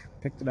and hook.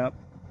 Picked it up,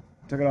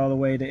 took it all the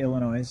way to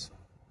Illinois.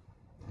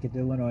 Get to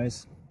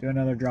Illinois, do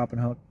another drop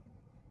and hook,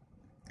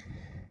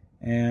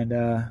 and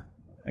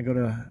I go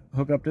to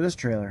hook up to this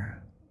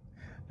trailer.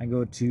 I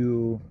go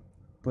to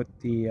put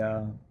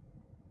the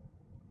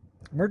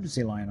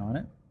emergency line on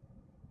it,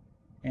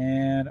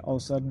 and all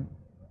of a sudden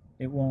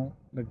it won't.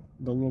 The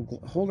little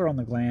holder on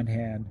the gland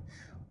hand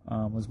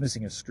was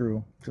missing a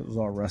screw because it was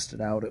all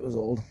rusted out. It was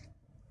old,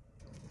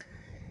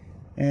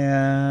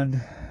 and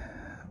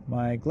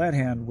my glad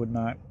hand would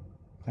not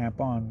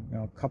clamp on.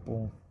 A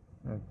couple,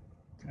 or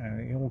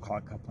we'll call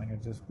it coupling.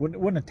 It just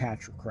wouldn't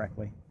attach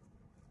correctly.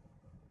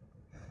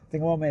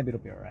 Think, well, maybe it'll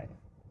be all right.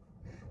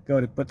 Go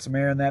to put some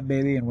air in that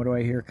baby, and what do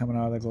I hear coming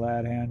out of the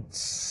glad hand?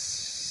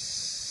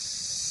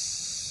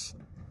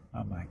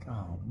 I'm like,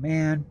 oh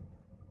man.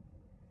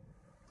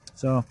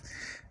 So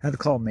I had to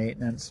call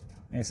maintenance.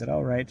 And they said,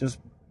 all right, just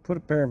put a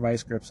pair of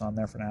vice grips on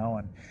there for now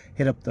and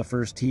hit up the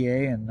first TA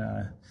and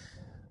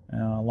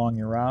along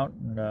your route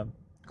and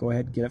go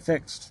ahead and get it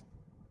fixed.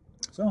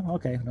 So,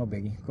 okay, no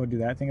biggie. Go do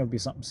that. I think it would be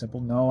something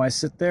simple. No, I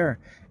sit there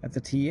at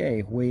the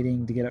TA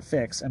waiting to get it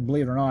fixed. And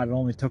believe it or not, it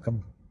only took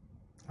them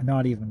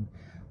not even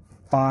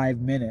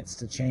 5 minutes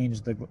to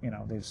change the,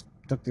 they just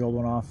took the old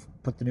one off,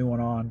 put the new one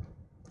on.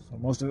 So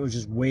most of it was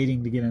just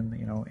waiting to get in,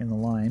 in the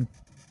line.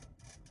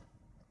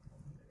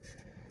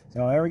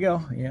 So there we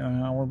go.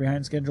 We're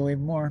behind schedule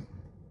even more.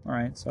 All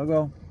right, so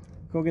I'll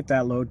go get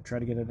that load, try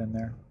to get it in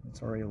there.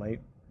 It's already late.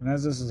 And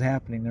as this is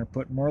happening, they're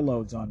putting more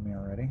loads on me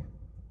already.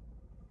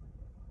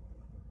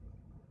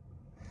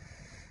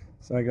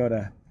 So I go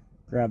to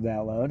grab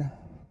that load.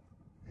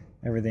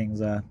 Everything's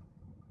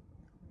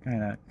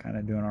kind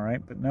of doing all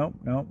right, but nope.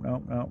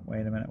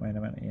 Wait a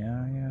minute.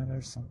 Yeah,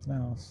 there's something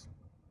else.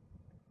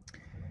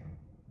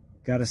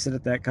 Got to sit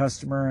at that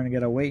customer and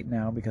got to wait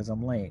now because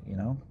I'm late,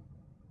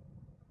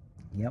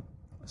 Yep.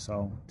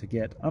 So to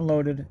get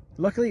unloaded,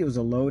 luckily it was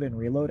a load and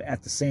reload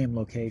at the same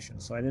location,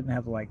 so I didn't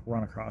have to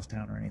run across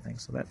town or anything.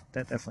 So that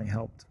definitely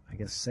helped, I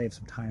guess, save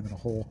some time in a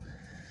hole.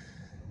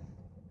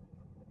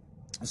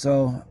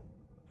 So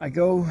I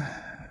go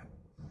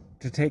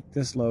to take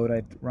this load.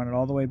 I run it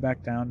all the way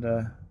back down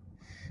to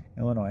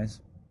Illinois,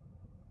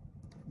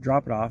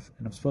 drop it off,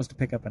 and I'm supposed to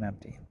pick up an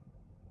empty.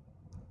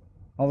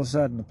 All of a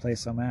sudden, the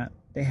place I'm at,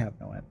 they have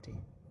no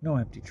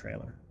empty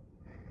trailer.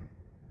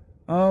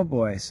 Oh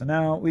boy, so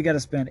now we got to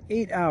spend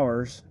 8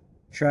 hours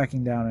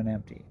tracking down an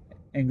empty.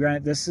 And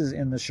granted, this is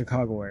in the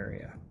Chicago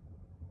area.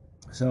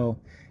 So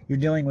you're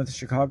dealing with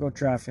Chicago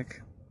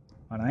traffic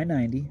on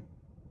I-90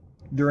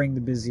 during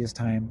the busiest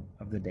time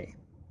of the day.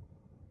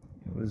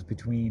 It was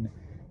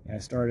I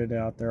started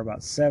out there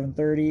about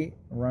 7:30,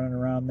 running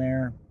around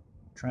there,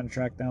 trying to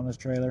track down this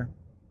trailer.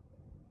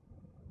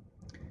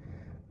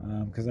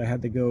 Because I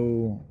had to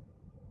go,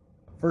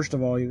 first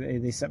of all,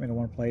 they sent me to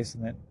one place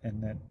and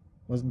that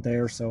wasn't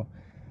there, so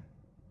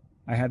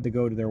I had to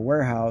go to their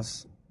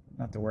warehouse,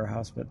 not the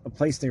warehouse, but a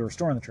place they were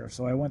storing the trailer.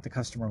 So I went to the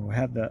customer who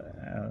had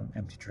the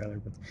empty trailer,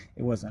 but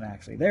it wasn't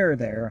actually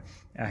there.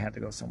 I had to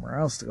go somewhere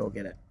else to go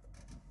get it,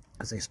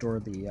 as they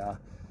stored the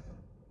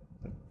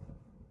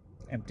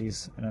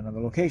empties in another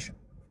location.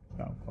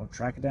 So I'll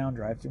track it down,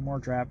 drive through more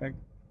traffic.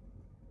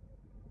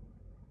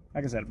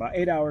 Like I said, about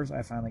 8 hours,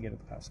 I finally get to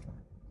the customer.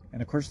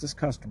 And of course, this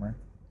customer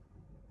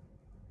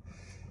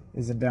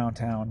is in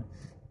downtown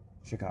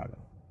Chicago.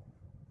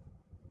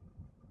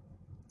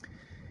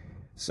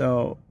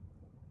 So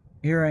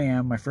here I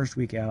am, my first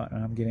week out,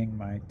 and I'm getting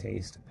my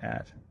taste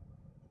at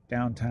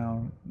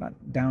downtown, not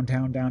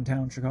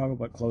downtown Chicago,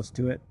 but close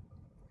to it,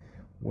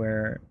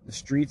 where the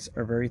streets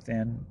are very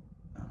thin.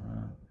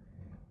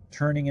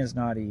 Turning is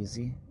not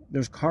easy.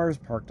 There's cars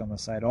parked on the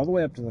side all the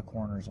way up to the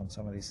corners on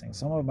some of these things.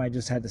 Some of them I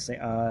just had to say,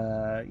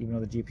 even though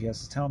the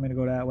GPS is telling me to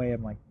go that way,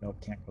 I'm like, nope,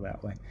 can't go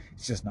that way.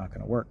 It's just not going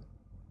to work.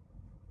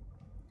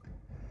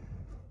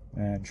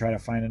 And try to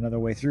find another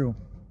way through.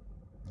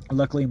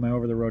 Luckily, my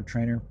over-the-road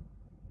trainer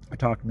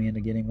talked me into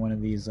getting one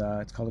of these.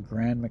 It's called a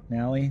Grand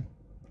McNally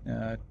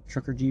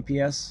Trucker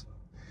GPS.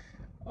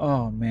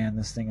 Oh man,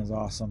 this thing is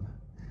awesome.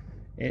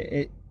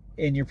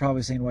 And you're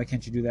probably saying, why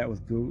can't you do that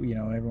with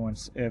Google?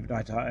 Everyone's, if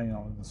I taught,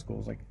 in the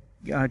schools, like,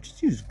 God,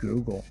 just use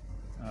Google.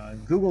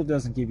 Google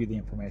doesn't give you the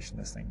information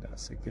this thing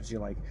does. It gives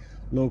you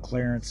low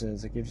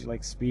clearances. It gives you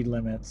speed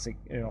limits,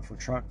 for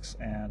trucks,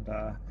 and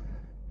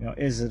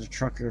is it a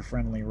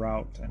trucker-friendly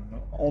route, and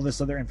all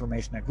this other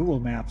information that Google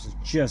Maps is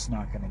just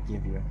not going to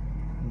give you.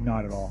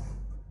 Not at all.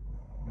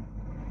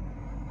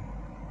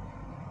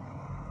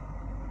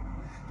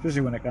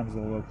 Especially when it comes to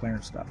the low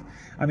clearance stuff.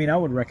 I mean, I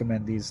would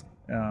recommend this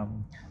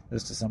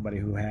to somebody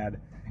who had,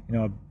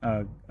 an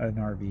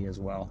RV as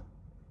well.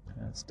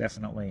 It's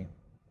definitely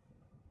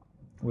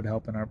would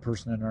help in our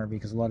person in an RV,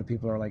 because a lot of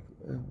people are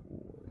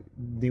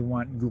they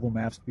want Google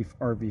Maps to be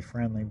RV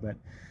friendly, but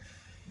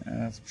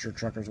I'm sure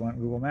truckers want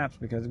Google Maps,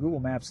 because Google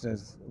Maps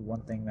does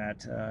one thing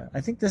that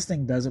I think this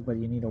thing does it, but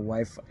you need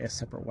a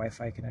separate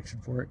Wi-Fi connection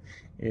for it.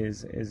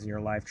 Is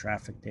your live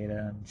traffic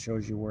data, and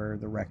shows you where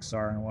the wrecks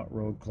are and what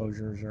road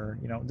closures are.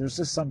 There's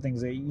just some things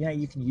that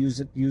you can use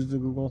the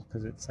Google,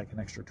 because it's like an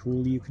extra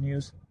tool you can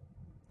use,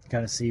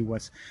 kind of see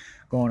what's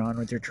going on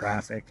with your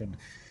traffic and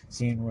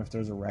seeing if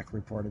there's a wreck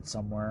reported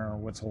somewhere or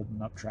what's holding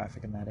up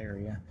traffic in that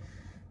area.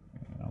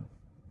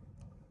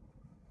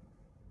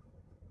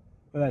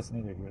 But that's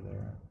neither here nor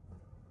there.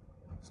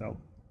 So,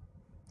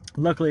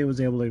 luckily, it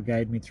was able to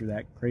guide me through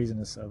that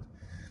craziness of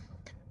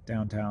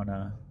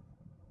downtown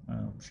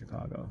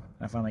Chicago.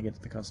 I finally get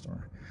to the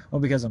customer. Well,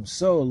 because I'm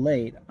so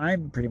late,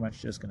 I'm pretty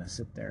much just going to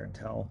sit there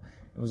until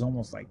it was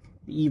almost like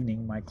the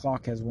evening. My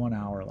clock has 1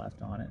 hour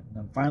left on it, and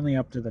I'm finally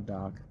up to the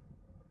dock.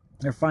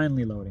 They're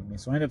finally loading me,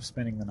 so I end up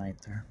spending the night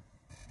there.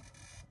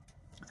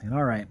 And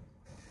all right,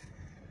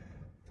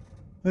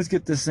 let's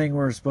get this thing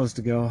where it's supposed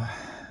to go,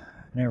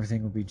 and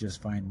everything will be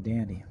just fine and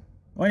dandy.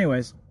 Well,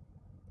 anyways,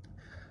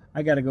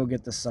 I got to go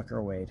get this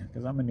sucker weighed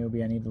because I'm a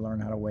newbie. I need to learn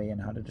how to weigh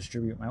and how to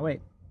distribute my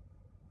weight.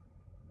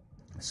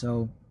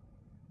 So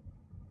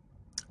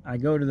I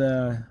go to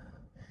the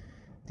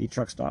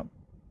truck stop,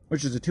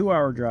 which is a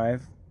 2-hour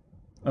drive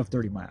of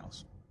 30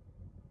 miles.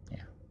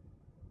 Yeah.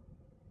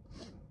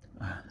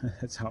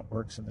 That's how it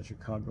works in the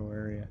Chicago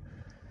area.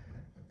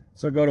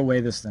 So I go to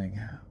weigh this thing.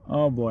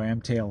 Oh boy,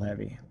 I'm tail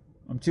heavy.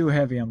 I'm too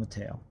heavy on the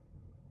tail.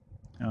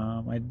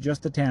 I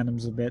adjust the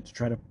tandems a bit to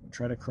try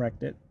to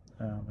correct it.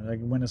 I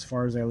went as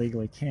far as I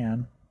legally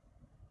can,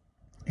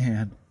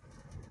 and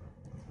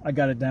I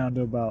got it down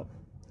to about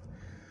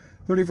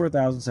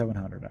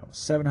 34,700. I was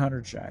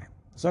 700 shy.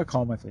 So I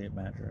called my fleet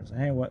manager and said,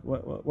 "Hey,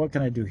 what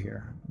can I do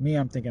here?" Me,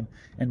 I'm thinking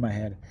in my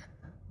head,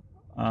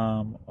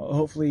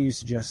 hopefully you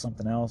suggest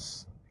something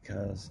else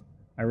because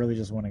I really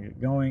just want to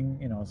get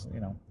going.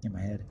 In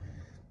my head,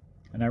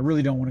 and I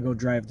really don't want to go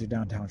drive through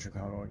downtown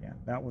Chicago again.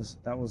 That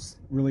was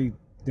really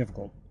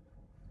difficult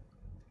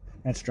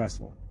and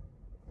stressful.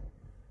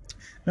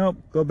 Nope,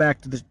 go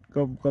back to the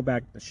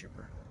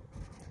shipper.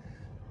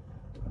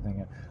 I'm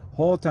thinking,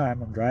 whole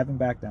time I'm driving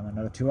back down,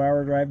 another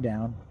 2-hour drive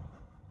down,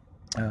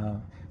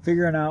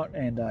 figuring out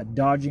and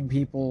dodging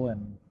people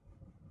and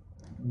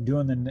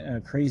doing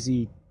the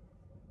crazy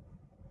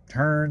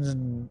turns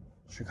in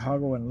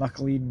Chicago, and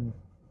luckily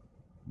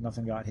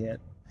nothing got hit.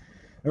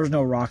 There was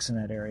no rocks in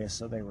that area,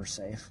 so they were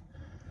safe.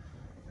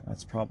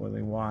 That's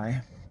probably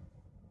why.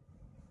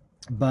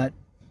 But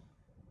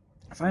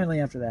finally,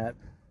 after that,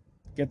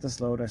 get this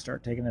load. I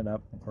start taking it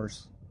up. Of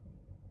course,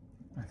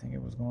 I think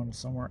it was going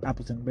somewhere.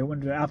 Appleton. It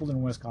went to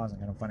Appleton, Wisconsin.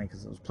 Kind of funny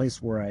because it was a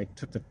place where I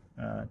took the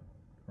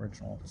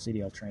original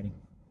CDL training.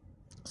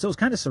 So it was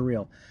kind of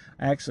surreal.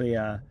 I actually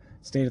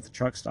stayed at the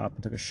truck stop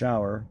and took a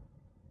shower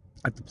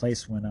at the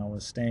place when I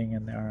was staying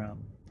in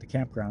the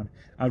campground.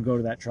 I would go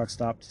to that truck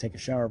stop to take a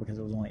shower because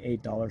it was only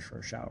 $8 for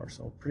a shower.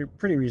 So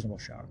pretty reasonable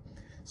shower.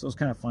 So it was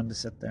kind of fun to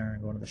sit there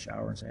and go into the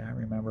shower and say, I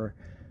remember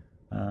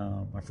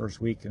my first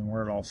week and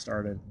where it all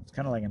started. It's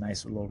kind of like a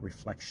nice little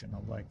reflection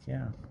of like,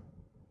 yeah,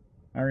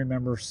 I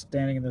remember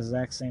standing in the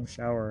exact same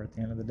shower at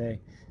the end of the day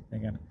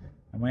thinking,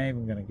 am I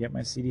even going to get my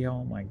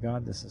CDL? Oh my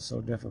God, this is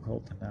so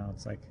difficult. And now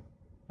it's like,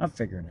 I'm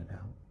figuring it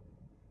out.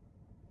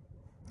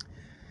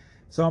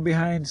 So I'm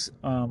behind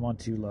on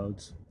 2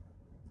 loads.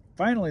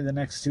 Finally, the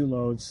next 2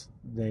 loads,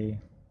 they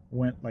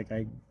went like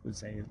I would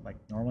say like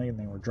normally, and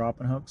they were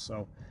dropping hooks.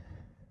 So,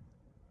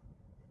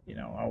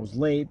 I was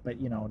late, but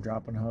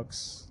dropping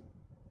hooks,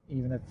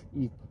 even if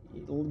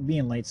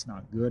being late's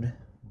not good,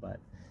 but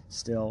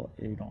still,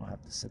 you don't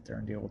have to sit there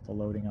and deal with the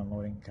loading,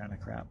 unloading kind of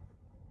crap.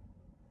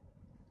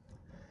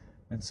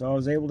 And so I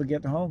was able to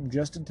get home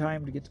just in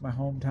time to get to my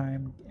home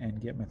time and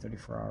get my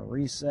 34-hour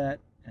reset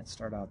and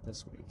start out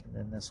this week. And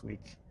then this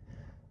week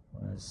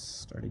was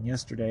starting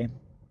yesterday.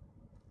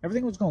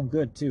 Everything was going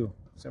good too,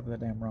 except for that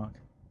damn rock.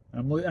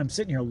 I'm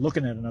sitting here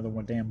looking at another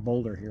one damn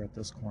boulder here at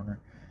this corner.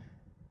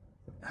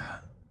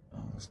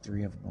 Oh, there's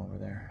 3 of them over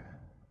there.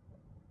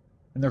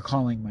 And they're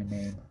calling my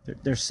name.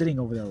 They're sitting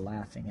over there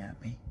laughing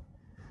at me.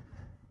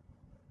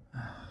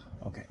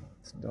 Okay,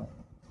 so don't.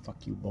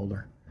 Fuck you,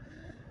 boulder.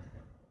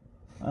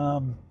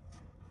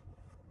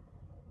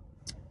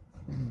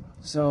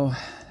 So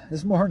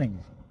this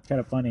morning, kind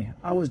of funny.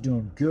 I was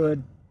doing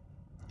good.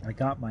 I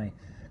got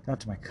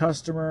to my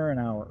customer an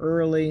hour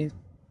early.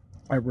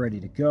 I'm ready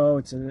to go.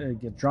 It's a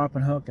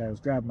dropping hook. I was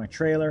grabbing my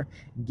trailer,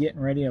 getting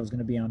ready. I was going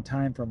to be on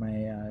time for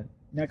my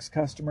next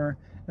customer.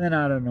 And then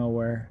out of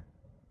nowhere,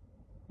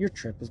 your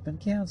trip has been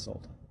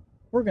canceled.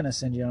 We're going to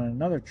send you on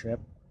another trip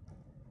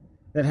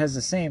that has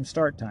the same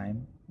start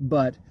time,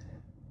 but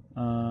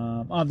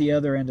on the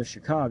other end of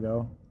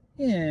Chicago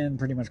and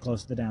pretty much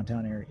close to the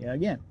downtown area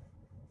again.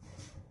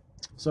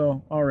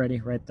 So already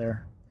right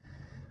there,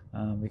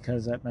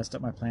 because that messed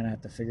up my plan, I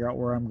have to figure out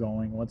where I'm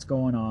going, what's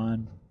going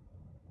on.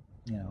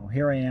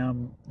 Here I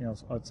am,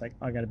 so it's like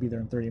I got to be there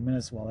in 30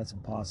 minutes. Well, that's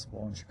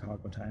impossible in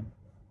Chicago time.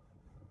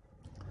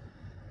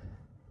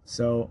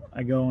 So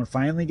I go and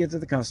finally get to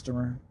the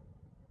customer.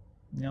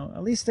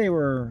 At least they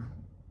weren't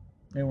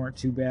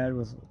too bad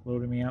with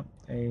loading me up.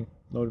 They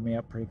loaded me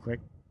up pretty quick.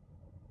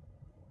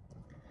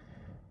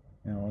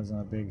 It wasn't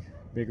a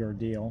big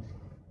ordeal.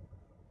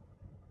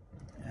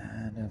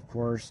 And of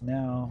course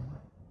now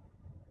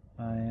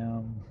I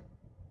am,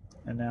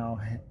 and now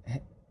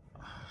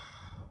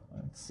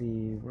let's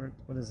see,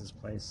 what is this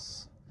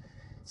place?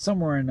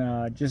 Somewhere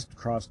in just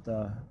across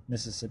the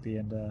Mississippi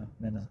into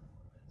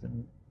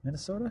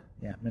Minnesota?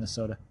 Yeah,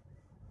 Minnesota.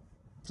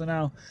 So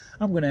now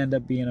I'm going to end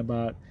up being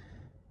about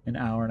an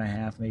hour and a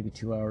half, maybe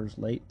 2 hours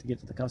late to get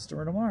to the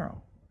customer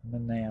tomorrow. And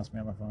then they ask me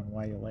on my phone,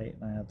 why are you late?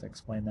 And I have to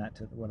explain that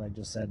to what I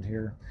just said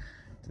here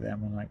to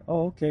them. I'm like,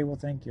 oh, okay, well,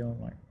 thank you. I'm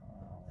like,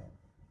 oh.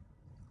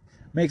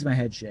 Makes my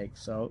head shake.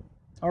 So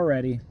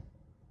already,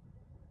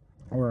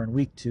 we're in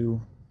week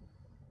 2.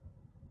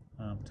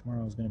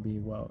 Tomorrow is going to be,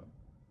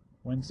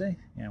 Wednesday?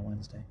 Yeah,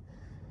 Wednesday.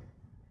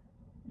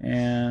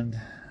 And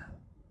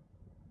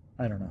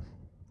I don't know.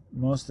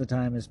 Most of the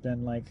time it's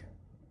been like,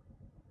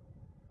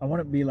 I want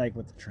to be like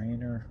with the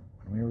trainer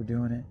when we were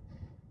doing it.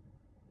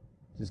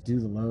 Just do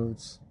the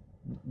loads,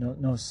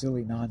 no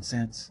silly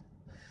nonsense.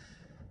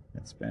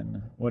 It's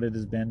been what it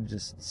has been,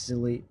 just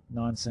silly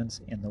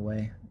nonsense in the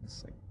way.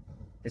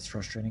 It's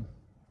frustrating.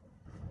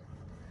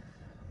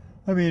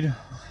 I mean,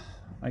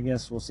 I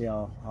guess we'll see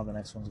how the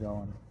next one's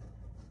going.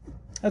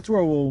 That's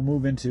where we'll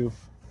move into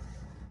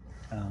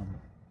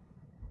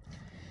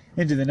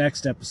the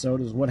next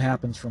episode, is what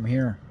happens from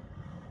here.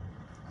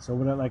 So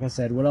like I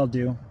said, what I'll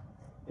do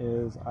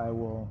is I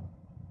will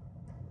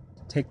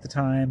take the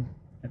time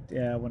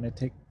when I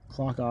take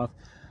clock off,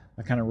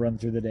 I kind of run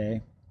through the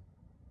day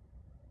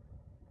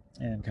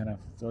and kind of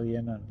fill you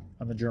in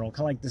on the journal.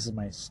 Kind of like this is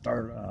my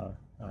start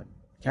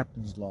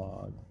captain's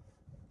log.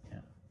 Yeah,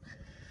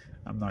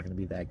 I'm not going to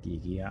be that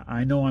geeky.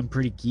 I know I'm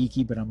pretty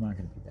geeky, but I'm not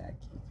going to be that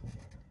geeky.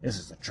 This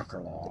is the trucker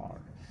log.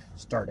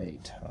 Start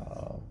date,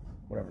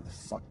 whatever the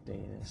fuck day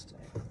it is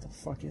today. What the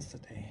fuck is the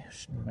day? I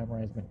should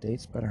memorize my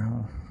dates better,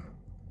 huh?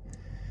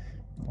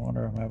 No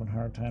wonder I'm having a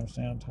hard time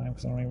staying on time,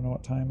 because I don't even know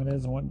what time it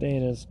is and what day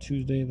it is.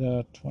 Tuesday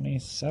the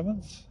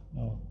 27th?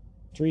 No,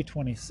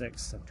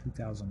 3/26 of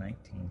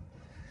 2019.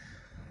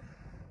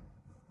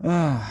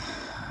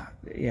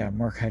 Yeah,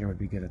 Mark Hyder would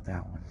be good at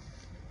that one.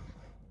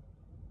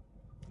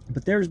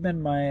 But there's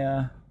been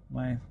my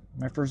my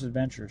first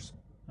adventures.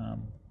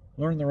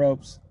 Learn the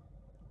ropes.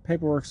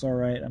 Paperwork's all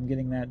right. I'm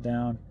getting that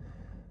down.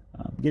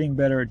 Getting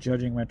better at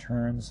judging my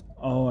turns.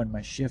 Oh, and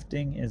my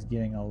shifting is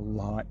getting a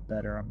lot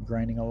better. I'm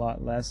grinding a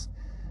lot less.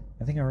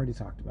 I think I already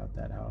talked about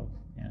that.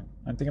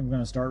 I think I'm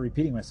going to start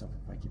repeating myself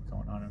if I keep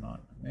going on and on.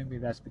 Maybe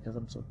that's because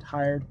I'm so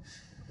tired.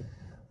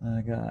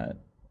 I got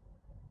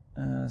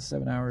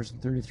 7 hours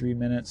and 33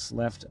 minutes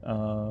left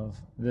of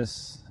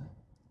this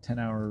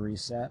 10-hour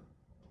reset.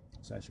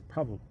 So I should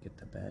probably get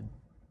to bed.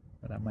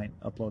 But I might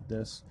upload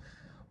this,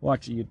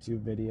 watch a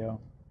YouTube video.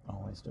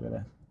 Oh, I still got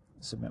to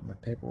submit my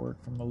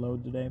paperwork from the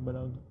load today, but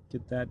I'll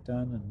get that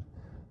done and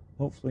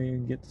hopefully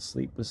get to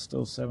sleep with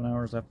still 7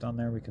 hours left on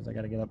there, because I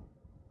got to get up.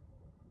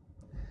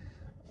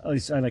 At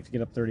least I like to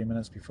get up 30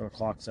 minutes before the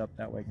clock's up.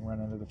 That way I can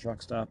run into the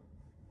truck stop,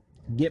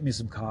 get me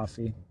some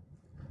coffee,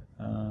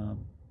 run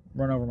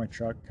over my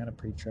truck, kind of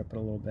pre-trip it a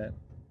little bit,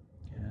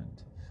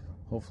 and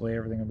hopefully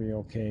everything will be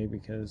okay,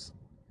 because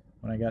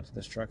when I got to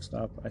this truck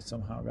stop, I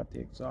somehow got the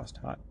exhaust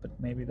hot, but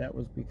maybe that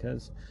was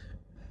because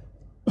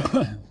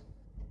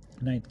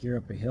ninth gear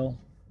up a hill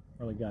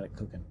really got it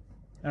cooking.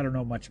 I don't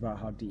know much about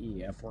how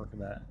DEF worked,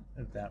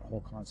 that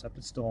whole concept.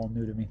 It's still all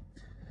new to me.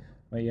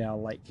 But yeah, a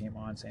light came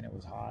on saying it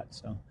was hot,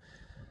 so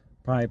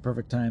probably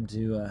perfect time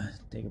to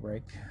take a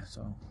break.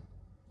 So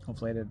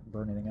hopefully I didn't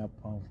burn anything up.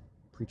 I'll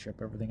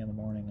pre-trip everything in the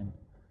morning, and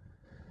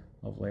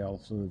hopefully all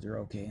the fluids are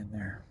okay in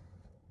there.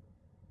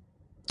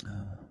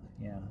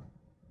 Yeah.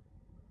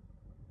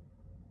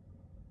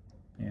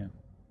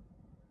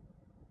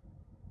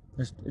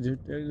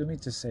 Let me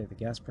just say, the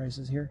gas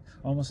prices here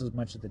almost as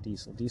much as the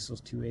diesel.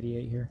 Diesel's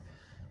 $2.88 here.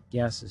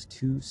 Gas is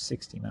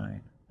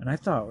 $2.69. And I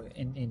thought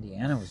in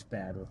Indiana was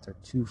bad with their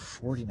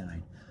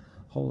 $2.49.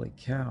 Holy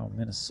cow,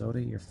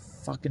 Minnesota, you're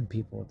fucking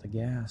people with the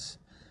gas.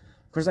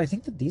 Of course, I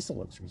think the diesel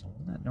looks reasonable.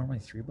 Isn't that normally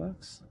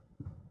 $3?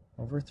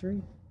 Over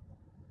 3?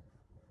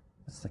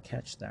 What's the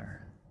catch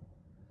there?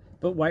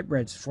 But white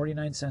bread's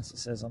 49 cents, it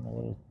says on the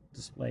little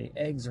display.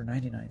 Eggs are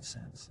 99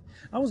 cents.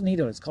 I was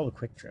neato. It's called a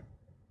Quick Trip.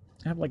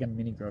 I have like a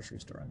mini grocery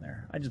store in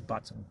there. I just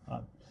bought some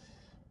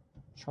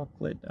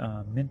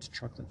mint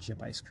chocolate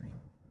chip ice cream,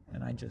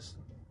 and I just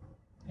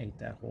ate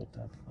that whole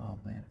tub. Oh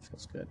man, it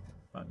feels good.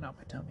 Well, not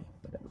my tummy,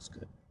 but it was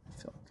good.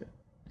 It felt good.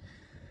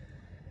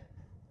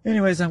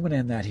 Anyways, I'm going to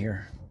end that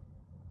here.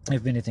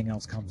 If anything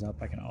else comes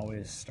up, I can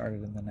always start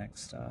it in the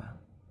next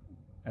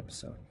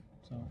episode.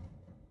 So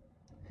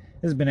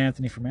this has been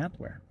Anthony from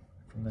Antware.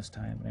 From this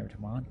time and every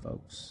time on,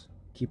 folks,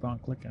 keep on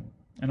clicking.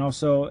 And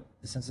also,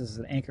 since this is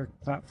an Anchor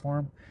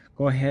platform,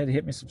 go ahead,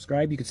 hit me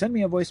subscribe. You can send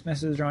me a voice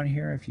message on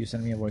here. If you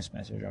send me a voice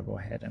message, I'll go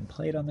ahead and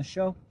play it on the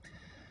show.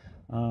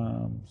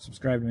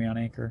 Subscribe to me on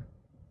Anchor.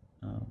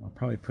 I'll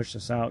probably push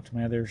this out to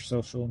my other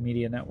social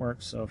media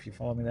networks. So if you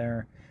follow me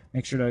there,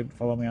 make sure to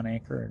follow me on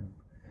Anchor, and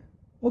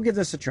we'll give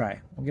this a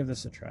try.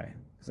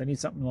 Because I need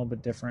something a little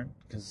bit different,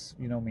 because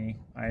you know me,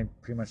 I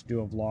pretty much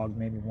do a vlog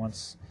maybe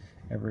once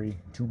every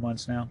 2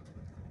 months now.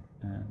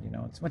 And, you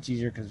know, it's much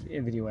easier because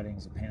video editing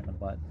is a pain in the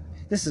butt.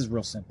 This is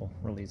real simple,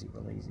 real easy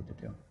to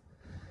do.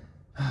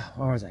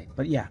 Where was I?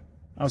 But yeah,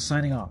 I was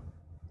signing off.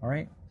 All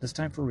right? This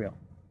time for real.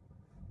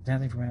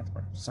 Anthony from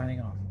Antwerp,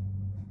 signing off.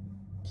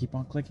 Keep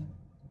on clicking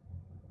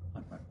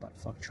on my butt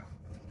fuck truck.